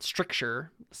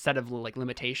stricture set of like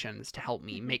limitations to help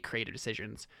me make creative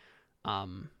decisions,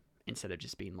 instead of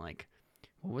just being like,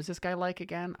 what was this guy like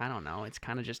again? I don't know. It's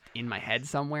kind of just in my head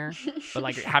somewhere, but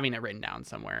like having it written down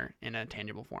somewhere in a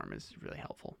tangible form is really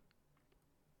helpful.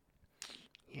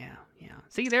 Yeah.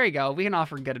 See, there you go. We can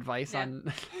offer good advice on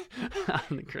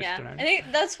the Christian art. I think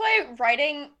that's why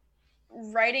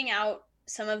writing out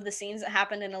some of the scenes that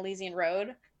happened in Elysian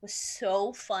Road was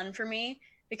so fun for me,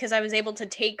 because I was able to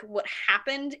take what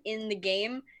happened in the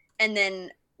game and then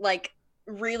like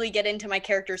really get into my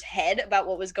character's head about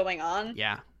what was going on.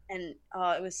 Yeah. And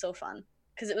it was so fun,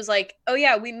 because it was like, oh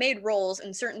yeah, we made rolls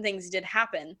and certain things did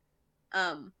happen,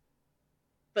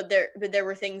 but there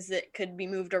were things that could be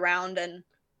moved around and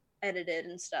edited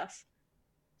and stuff.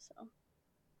 So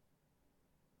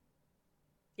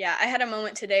yeah, I had a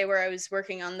moment today where I was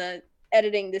working on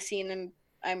editing the scene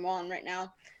I'm on right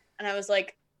now, and I was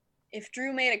like, if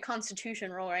Drew made a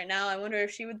Constitution roll right now, I wonder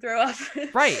if she would throw up.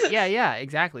 Right. Yeah,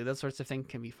 exactly. Those sorts of things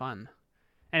can be fun.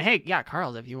 And hey, yeah,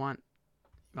 Carl, if you want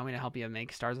me to help you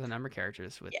make stars with the number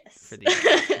characters for these,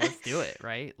 let's do it,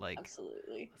 right? Like,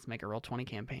 absolutely. Let's make a Roll20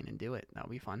 campaign and do it. That'll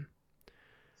be fun.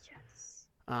 Yes.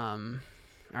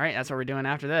 All right, that's what we're doing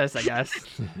after this, I guess.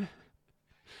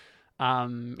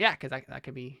 Yeah, because that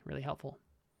could be really helpful.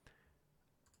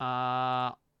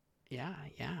 Yeah,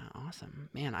 awesome.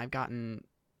 Man, I've gotten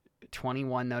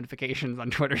 21 notifications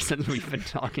on Twitter since we've been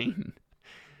talking.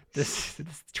 This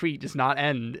tweet does not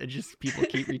end. It just people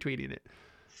keep retweeting it.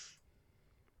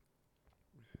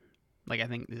 Like, I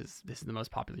think this is the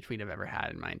most popular tweet I've ever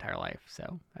had in my entire life.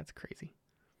 So that's crazy.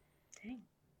 Dang.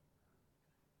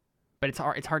 But it's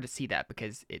hard to see that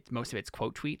because most of it's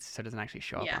quote tweets, so it doesn't actually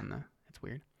show up on the. It's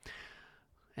weird.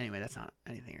 Anyway, that's not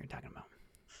anything you're talking about.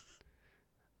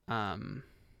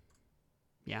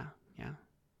 Yeah.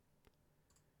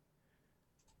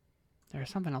 There's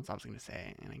something else I was going to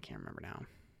say, and I can't remember now.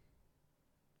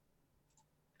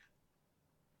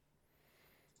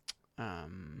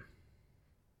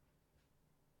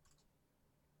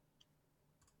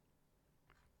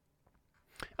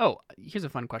 Oh, here's a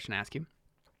fun question to ask you.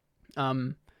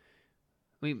 I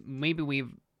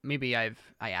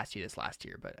asked you this last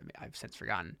year, but I've since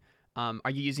forgotten. Are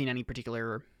you using any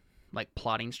particular like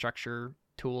plotting structure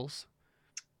tools?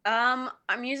 I'm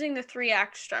using the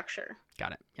 3-act structure.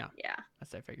 Got it. Yeah.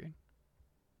 That's what I figured.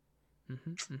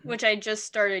 Which I just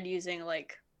started using,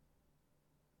 like,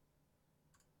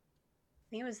 I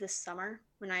think it was this summer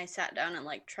when I sat down and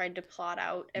like tried to plot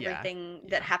out everything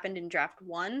that happened in draft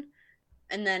 1,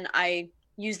 and then I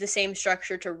used the same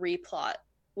structure to replot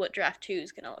what draft 2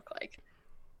 is gonna look like.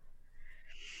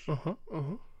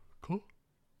 Cool.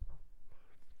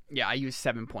 Yeah, I use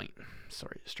 7-point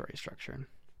story structure.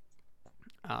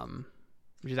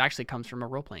 Which actually comes from a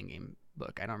role-playing game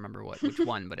book. I don't remember which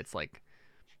one, but it's like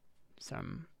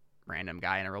some random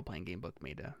guy in a role-playing game book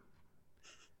made a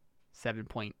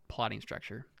 7-point plotting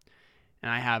structure.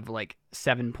 And I have like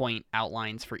 7-point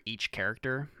outlines for each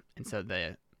character. And so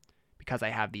because I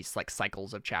have these like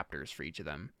cycles of chapters for each of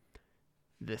them,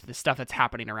 the stuff that's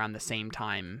happening around the same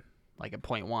time, like at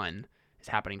point 1, is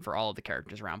happening for all of the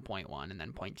characters around point 1, and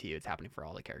then point 2 is happening for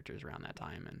all the characters around that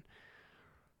time, and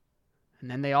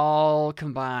then they all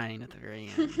combine at the very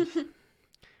end.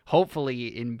 Hopefully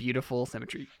in beautiful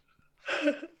symmetry.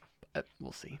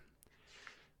 We'll see.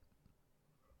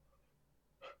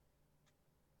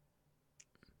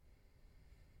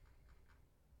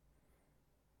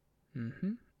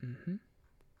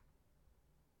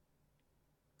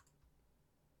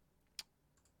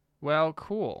 Well,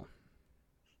 cool.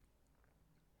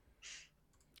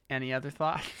 Any other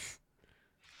thoughts?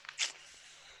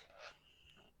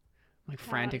 Like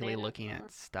frantically looking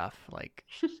at stuff like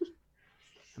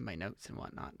in my notes and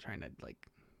whatnot, trying to like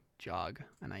jog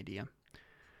an idea.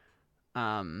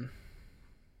 Oh,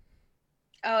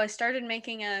 I started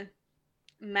making a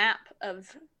map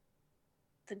of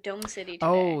the Dome City today.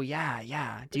 Oh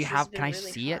yeah. Do you have? Can I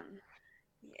see it?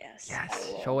 Yes.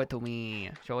 Show it to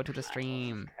me. Show it to the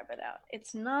stream. Grab it out.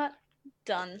 It's not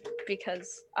done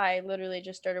because I literally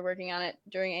just started working on it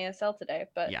during ASL today.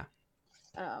 But yeah.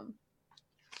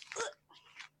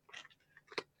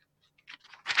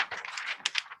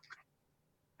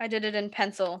 I did it in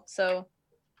pencil, so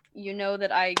you know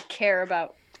that I care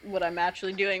about what I'm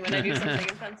actually doing when I do something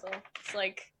in pencil. It's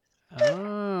like,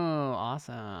 oh,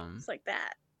 awesome. It's like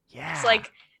that. Yeah. It's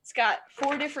like it's got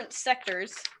 4 different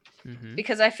sectors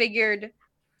because I figured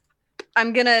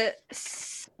I'm gonna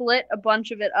split a bunch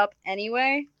of it up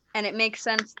anyway, and it makes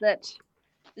sense that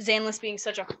Zanlis being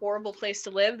such a horrible place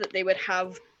to live that they would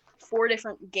have 4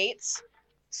 different gates,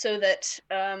 so that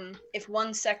if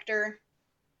one sector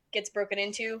gets broken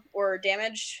into or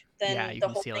damaged, then the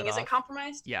whole thing isn't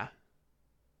compromised. Yeah.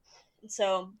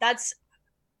 So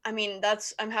I'm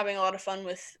having a lot of fun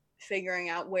with figuring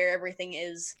out where everything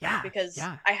is. Yeah. Because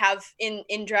I have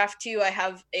in draft 2, I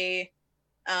have a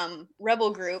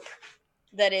rebel group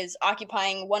that is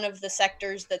occupying one of the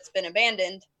sectors that's been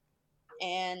abandoned,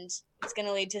 and it's going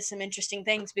to lead to some interesting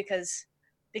things because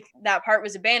that part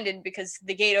was abandoned because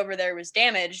the gate over there was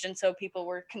damaged, and so people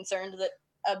were concerned that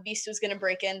a beast was going to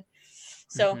break in.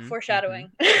 So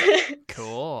foreshadowing.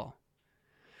 Cool.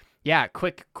 Yeah,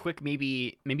 quick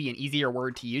maybe an easier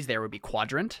word to use there would be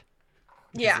quadrant.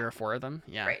 Yeah. There are 4 of them.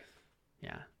 Yeah. Right.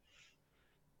 Yeah.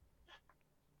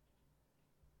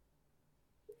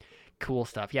 Cool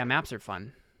stuff. Yeah, maps are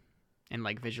fun. And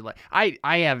like visual. I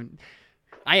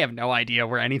have no idea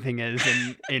where anything is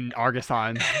in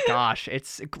Argathon. Gosh,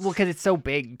 it's because it's so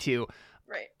big too.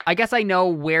 Right. I guess I know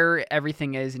where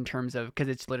everything is in terms of, because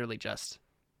it's literally just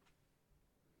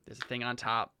there's a thing on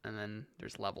top and then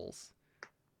there's levels.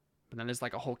 But then there's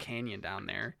like a whole canyon down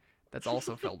there that's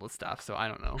also filled with stuff. So I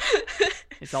don't know.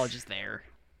 It's all just there.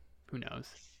 Who knows?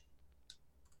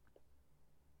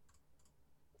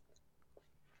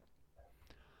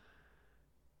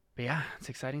 But yeah, it's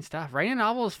exciting stuff. Writing a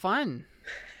novel is fun.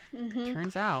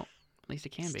 Turns out. At least it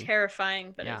can be. It's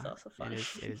terrifying, but it's also fun. It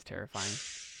is terrifying.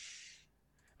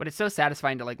 But it's so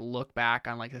satisfying to like look back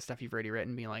on like the stuff you've already written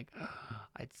and be like, oh,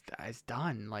 it's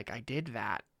done. Like I did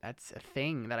that. That's a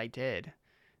thing that I did.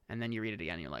 And then you read it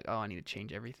again and you're like, oh, I need to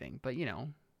change everything. But you know,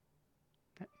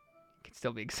 it can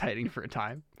still be exciting for a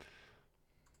time.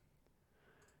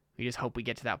 We just hope we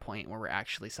get to that point where we're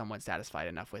actually somewhat satisfied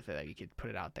enough with it that you could put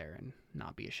it out there and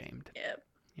not be ashamed. Yep.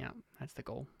 Yeah, that's the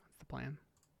goal. That's the plan.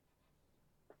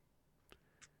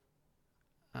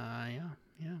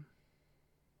 Yeah.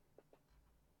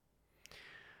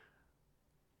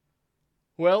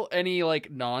 Well, any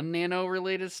like non-nano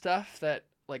related stuff that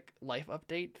like life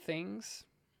update things?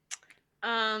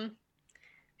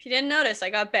 If you didn't notice, I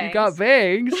got bangs. You got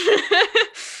bangs?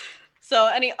 So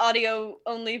any audio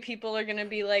only people are gonna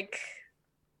be like,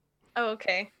 oh,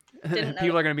 okay.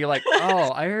 People are gonna be like,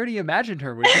 oh, I already imagined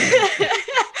her with you.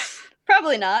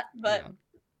 Probably not, but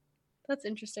that's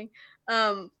interesting.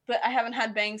 But I haven't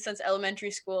had bangs since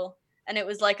elementary school, and it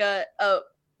was like a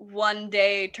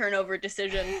 1-day turnover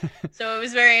decision. So it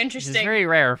was very interesting. It's very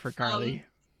rare for Carly.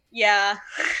 Yeah.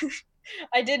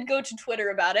 I did go to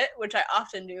Twitter about it, which I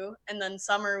often do, and then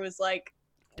Summer was like,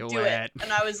 do it.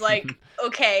 And I was like,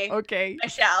 okay. Okay. I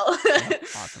shall.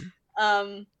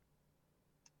 Awesome.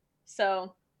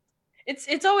 So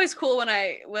it's always cool when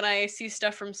I see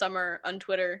stuff from Summer on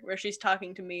Twitter where she's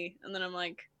talking to me, and then I'm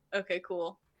like, okay,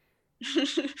 cool.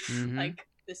 Like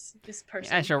this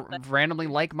person. Yeah, she'll randomly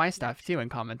like my stuff too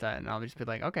and comment that, and I'll just be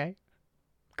like, okay,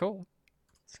 cool.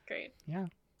 It's great. Yeah.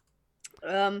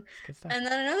 And then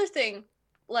another thing,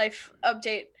 life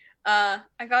update. I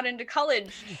got into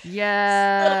college.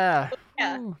 Yeah. So,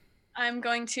 yeah. Ooh. I'm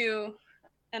going to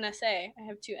NSA. I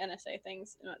have 2 NSA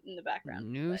things in the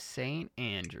background. New St.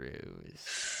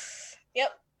 Andrews.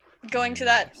 Yep. Going to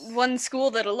that one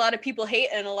school that a lot of people hate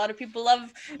and a lot of people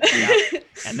love. Yeah.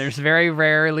 And there's very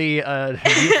rarely a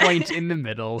viewpoint in the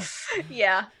middle.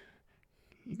 Yeah.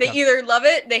 They either love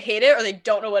it, they hate it, or they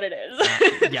don't know what it is.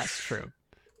 Yes, true.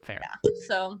 Fair. Yeah.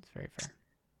 So it's very fair.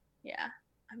 Yeah.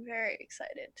 I'm very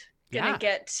excited. Gonna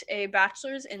get a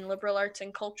bachelor's in liberal arts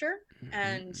and culture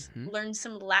and learn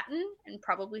some Latin and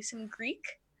probably some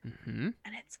Greek. And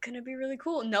it's gonna be really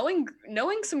cool. Knowing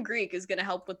some Greek is gonna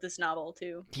help with this novel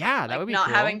too. Yeah, that would be not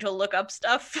cool. having to look up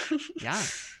stuff. Yeah, that'd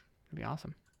be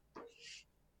awesome.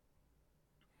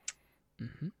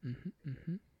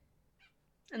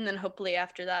 And then hopefully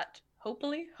after that,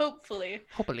 hopefully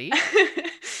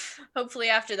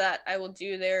after that, I will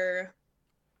do their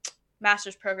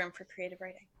master's program for creative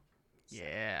writing.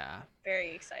 Yeah.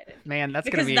 Very excited. Man, that's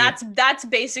because gonna be that's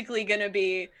basically gonna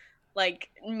be like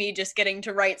me just getting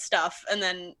to write stuff and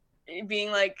then being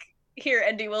like, here,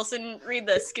 Andy Wilson, read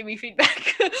this, give me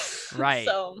feedback. Right.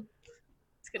 So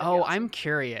it's gonna be awesome. I'm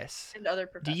curious. And other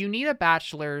professors. Do you need a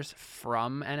bachelor's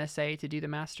from NSA to do the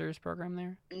master's program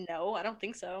there? No, I don't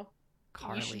think so.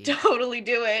 Carly. You should totally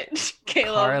do it,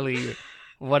 Caleb. Carly,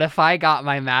 what if I got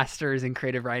my master's in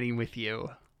creative writing with you?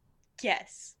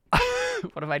 Yes.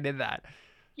 What if I did that?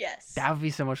 Yes. That would be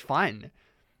so much fun.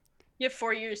 You have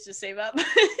 4 years to save up.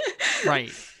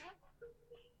 Right.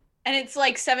 And it's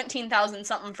like 17,000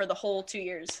 something for the whole 2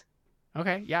 years.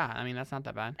 Okay, yeah. I mean, that's not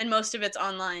that bad. And most of it's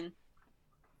online.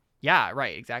 Yeah,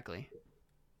 right, exactly.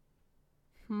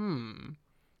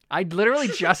 I literally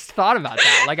just thought about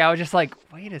that. Like, I was just like,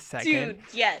 wait a second. Dude,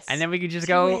 yes. And then we could just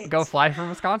go fly from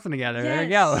Wisconsin together. Yes. There you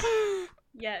go.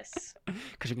 Yes.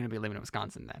 Because you're gonna be living in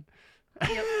Wisconsin then.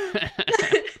 Yep.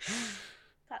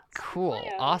 That's Cool.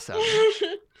 my Awesome.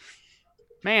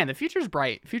 Man, the future's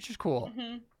bright. Future's cool.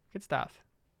 hmm Good stuff.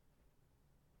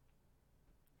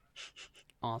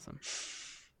 Awesome.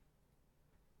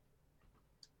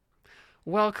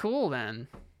 Well, cool then.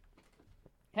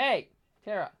 Hey,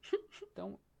 Tara,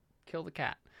 don't kill the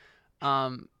cat.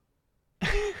 I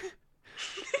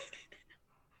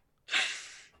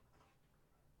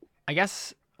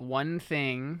guess one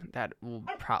thing that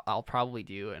I'll probably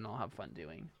do and I'll have fun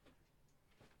doing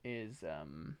is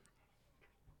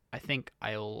I think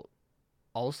I'll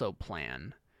also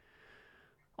plan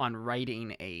on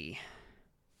writing a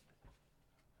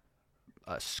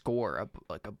score,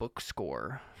 like a book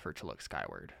score for To Look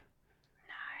Skyward.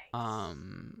 Nice.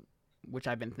 Which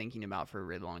I've been thinking about for a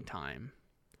really long time.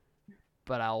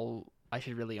 But I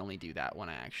should really only do that when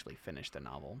I actually finish the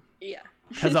novel. Yeah.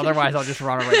 Because otherwise I'll just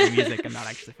run around the music and not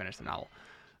actually finish the novel.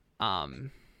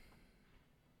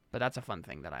 But that's a fun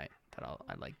thing that I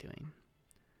like doing.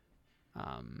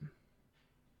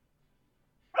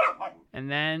 And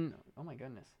then, oh my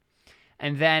goodness.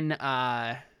 And then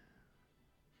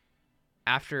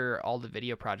after all the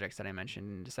video projects that I mentioned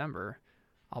in December,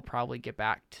 I'll probably get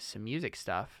back to some music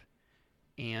stuff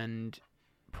and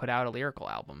put out a lyrical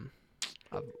album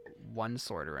of one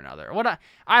sort or another.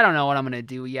 I don't know what I'm gonna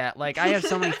do yet. Like, I have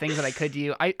so many things that I could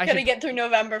do. I Gotta should get through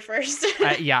November first.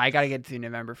 yeah, I gotta get through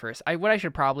November 1st. What I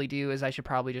should probably do is I should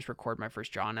probably just record my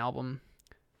first John album,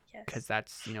 because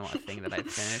that's, you know, a thing that I've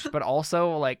finished. But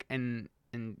also, like, and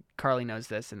Carly knows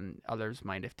this, and others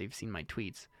might if they've seen my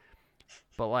tweets.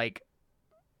 But like,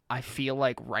 I feel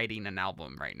like writing an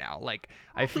album right now. Like,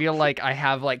 I feel like I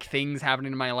have like things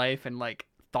happening in my life and like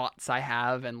thoughts I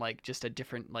have and like just a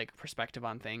different like perspective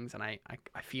on things, and I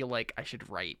feel like I should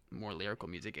write more lyrical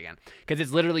music again, because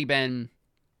it's literally been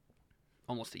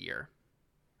almost a year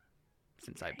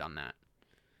since I've done that.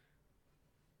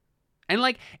 And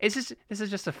like, this is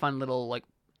just a fun little like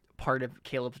part of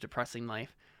Caleb's depressing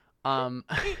life. For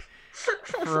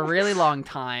a really long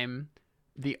time,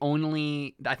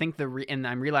 I think and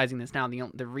I'm realizing this now,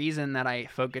 the reason that I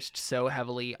focused so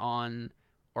heavily on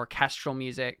orchestral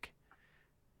music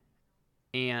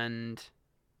and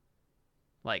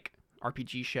like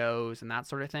RPG shows and that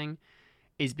sort of thing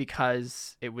is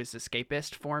because it was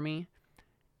escapist for me,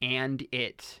 and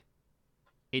I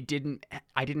didn't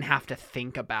have to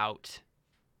think about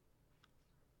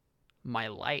my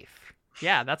life.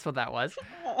 Yeah, that's what that was.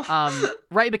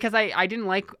 Right, because I didn't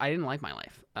like my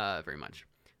life very much.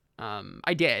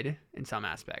 I did in some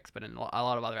aspects, but in a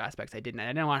lot of other aspects I didn't. I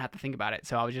didn't want to have to think about it.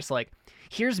 So I was just like,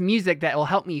 here's music that will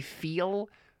help me feel,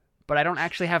 but I don't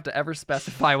actually have to ever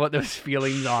specify what those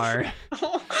feelings are.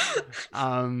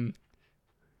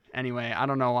 Anyway, I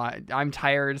don't know why. I'm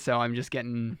tired, so I'm just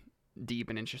getting deep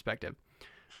and introspective.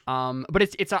 But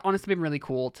it's honestly been really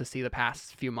cool to see the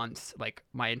past few months, like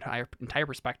my entire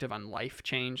perspective on life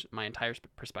change, my entire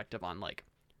perspective on like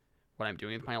what I'm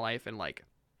doing with my life, and like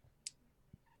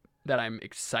that I'm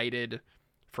excited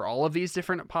for all of these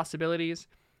different possibilities.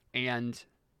 And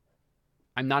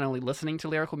I'm not only listening to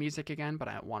lyrical music again, but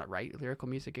I want to write lyrical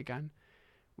music again,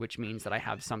 which means that I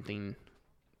have something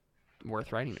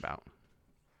worth writing about,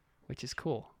 which is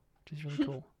cool, which is really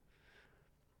cool.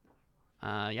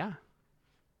 Yeah.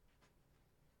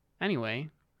 Anyway,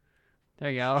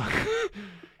 there you go.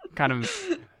 Kind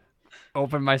of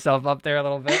opened myself up there a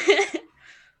little bit.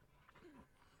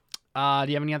 Do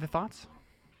you have any other thoughts?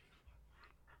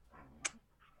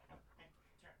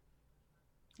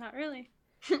 Not really.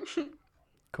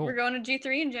 Cool. We're going to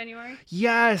G3 in January.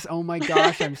 Yes. Oh my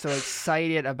gosh, I'm so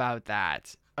excited about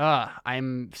that.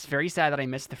 I'm very sad that I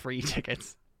missed the free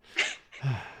tickets.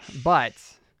 But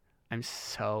I'm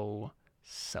so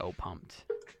pumped.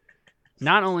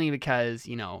 Not only because,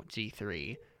 you know,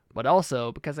 G3, but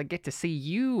also because I get to see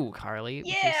you, Carly,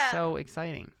 which is so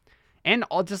exciting. And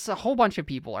just a whole bunch of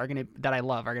people that I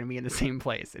love are gonna be in the same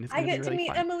place, and it's gonna be really fun. I get to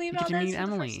meet Emily You get to Valdez meet for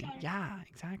the Emily. first time. Yeah,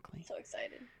 exactly. So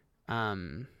excited.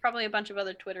 Um, Probably a bunch of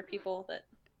other Twitter people that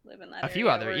live in that area. a few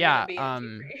other, yeah.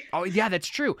 Oh yeah, that's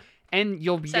true. And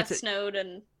you'll get to Snowed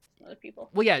and other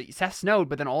people. Well, yeah, Seth Snowed,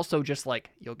 but then also just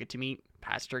like you'll get to meet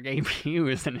Pastor Gabe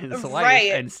Hughes and his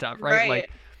life and stuff, right?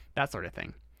 Like that sort of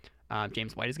thing.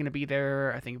 James White is gonna be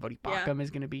there. I think Vodi Bakum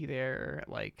is gonna be there.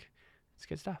 Like, it's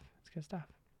good stuff. It's good stuff.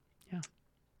 Yeah,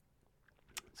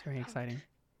 it's very exciting.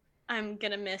 I'm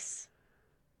gonna miss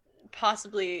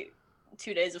possibly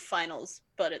 2 days of finals,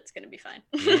 but it's gonna be fine.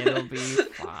 It'll be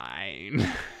fine.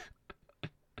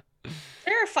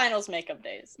 There are finals makeup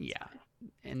days. Yeah,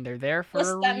 and they're there for Plus,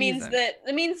 a that reason.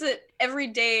 means that every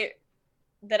day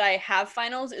that I have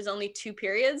finals is only 2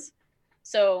 periods.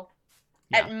 So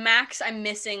Yeah. at max, I'm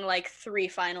missing like 3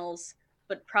 finals,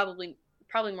 but probably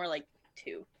more like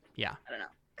 2. Yeah. I don't know,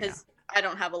 because I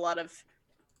don't have a lot of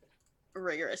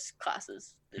rigorous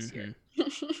classes this year.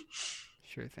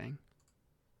 Sure thing.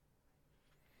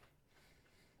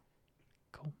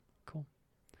 Cool.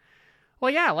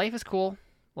 Well, yeah, life is cool.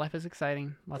 Life is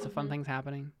exciting. Lots of fun things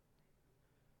happening.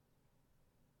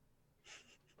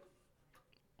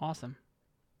 Awesome.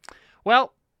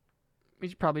 Well, we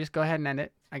should probably just go ahead and end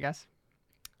it, I guess.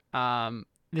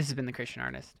 This has been The Christian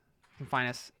Artist. You can find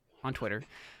us on Twitter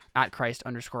at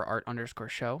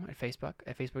Christ_art_show, at Facebook,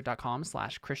 at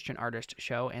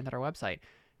facebook.com/ChristianArtistShow, and at our website,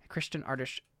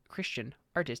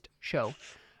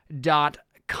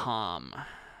 ChristianArtistShow.com.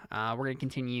 We're going to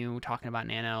continue talking about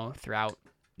Nano throughout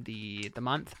the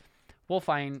month. We'll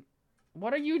find...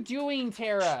 What are you doing,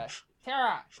 Tara?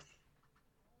 Tara!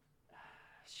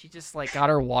 She just, like, got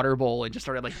her water bowl and just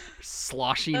started, like,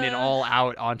 sloshing it all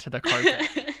out onto the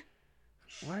carpet.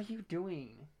 What are you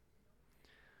doing?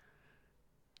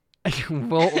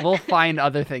 We'll find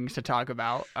other things to talk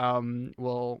about.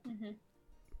 We'll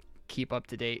keep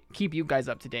you guys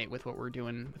up to date with what we're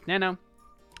doing with Nano,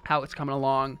 how it's coming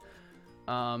along.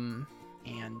 Yeah,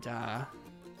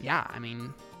 I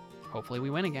mean, hopefully we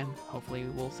win again. Hopefully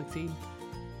we'll succeed.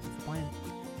 That's the plan.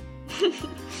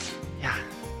 Yeah.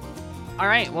 All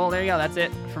right, well, there you go. That's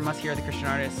it from us here at The Christian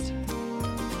Artist.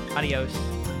 Adios.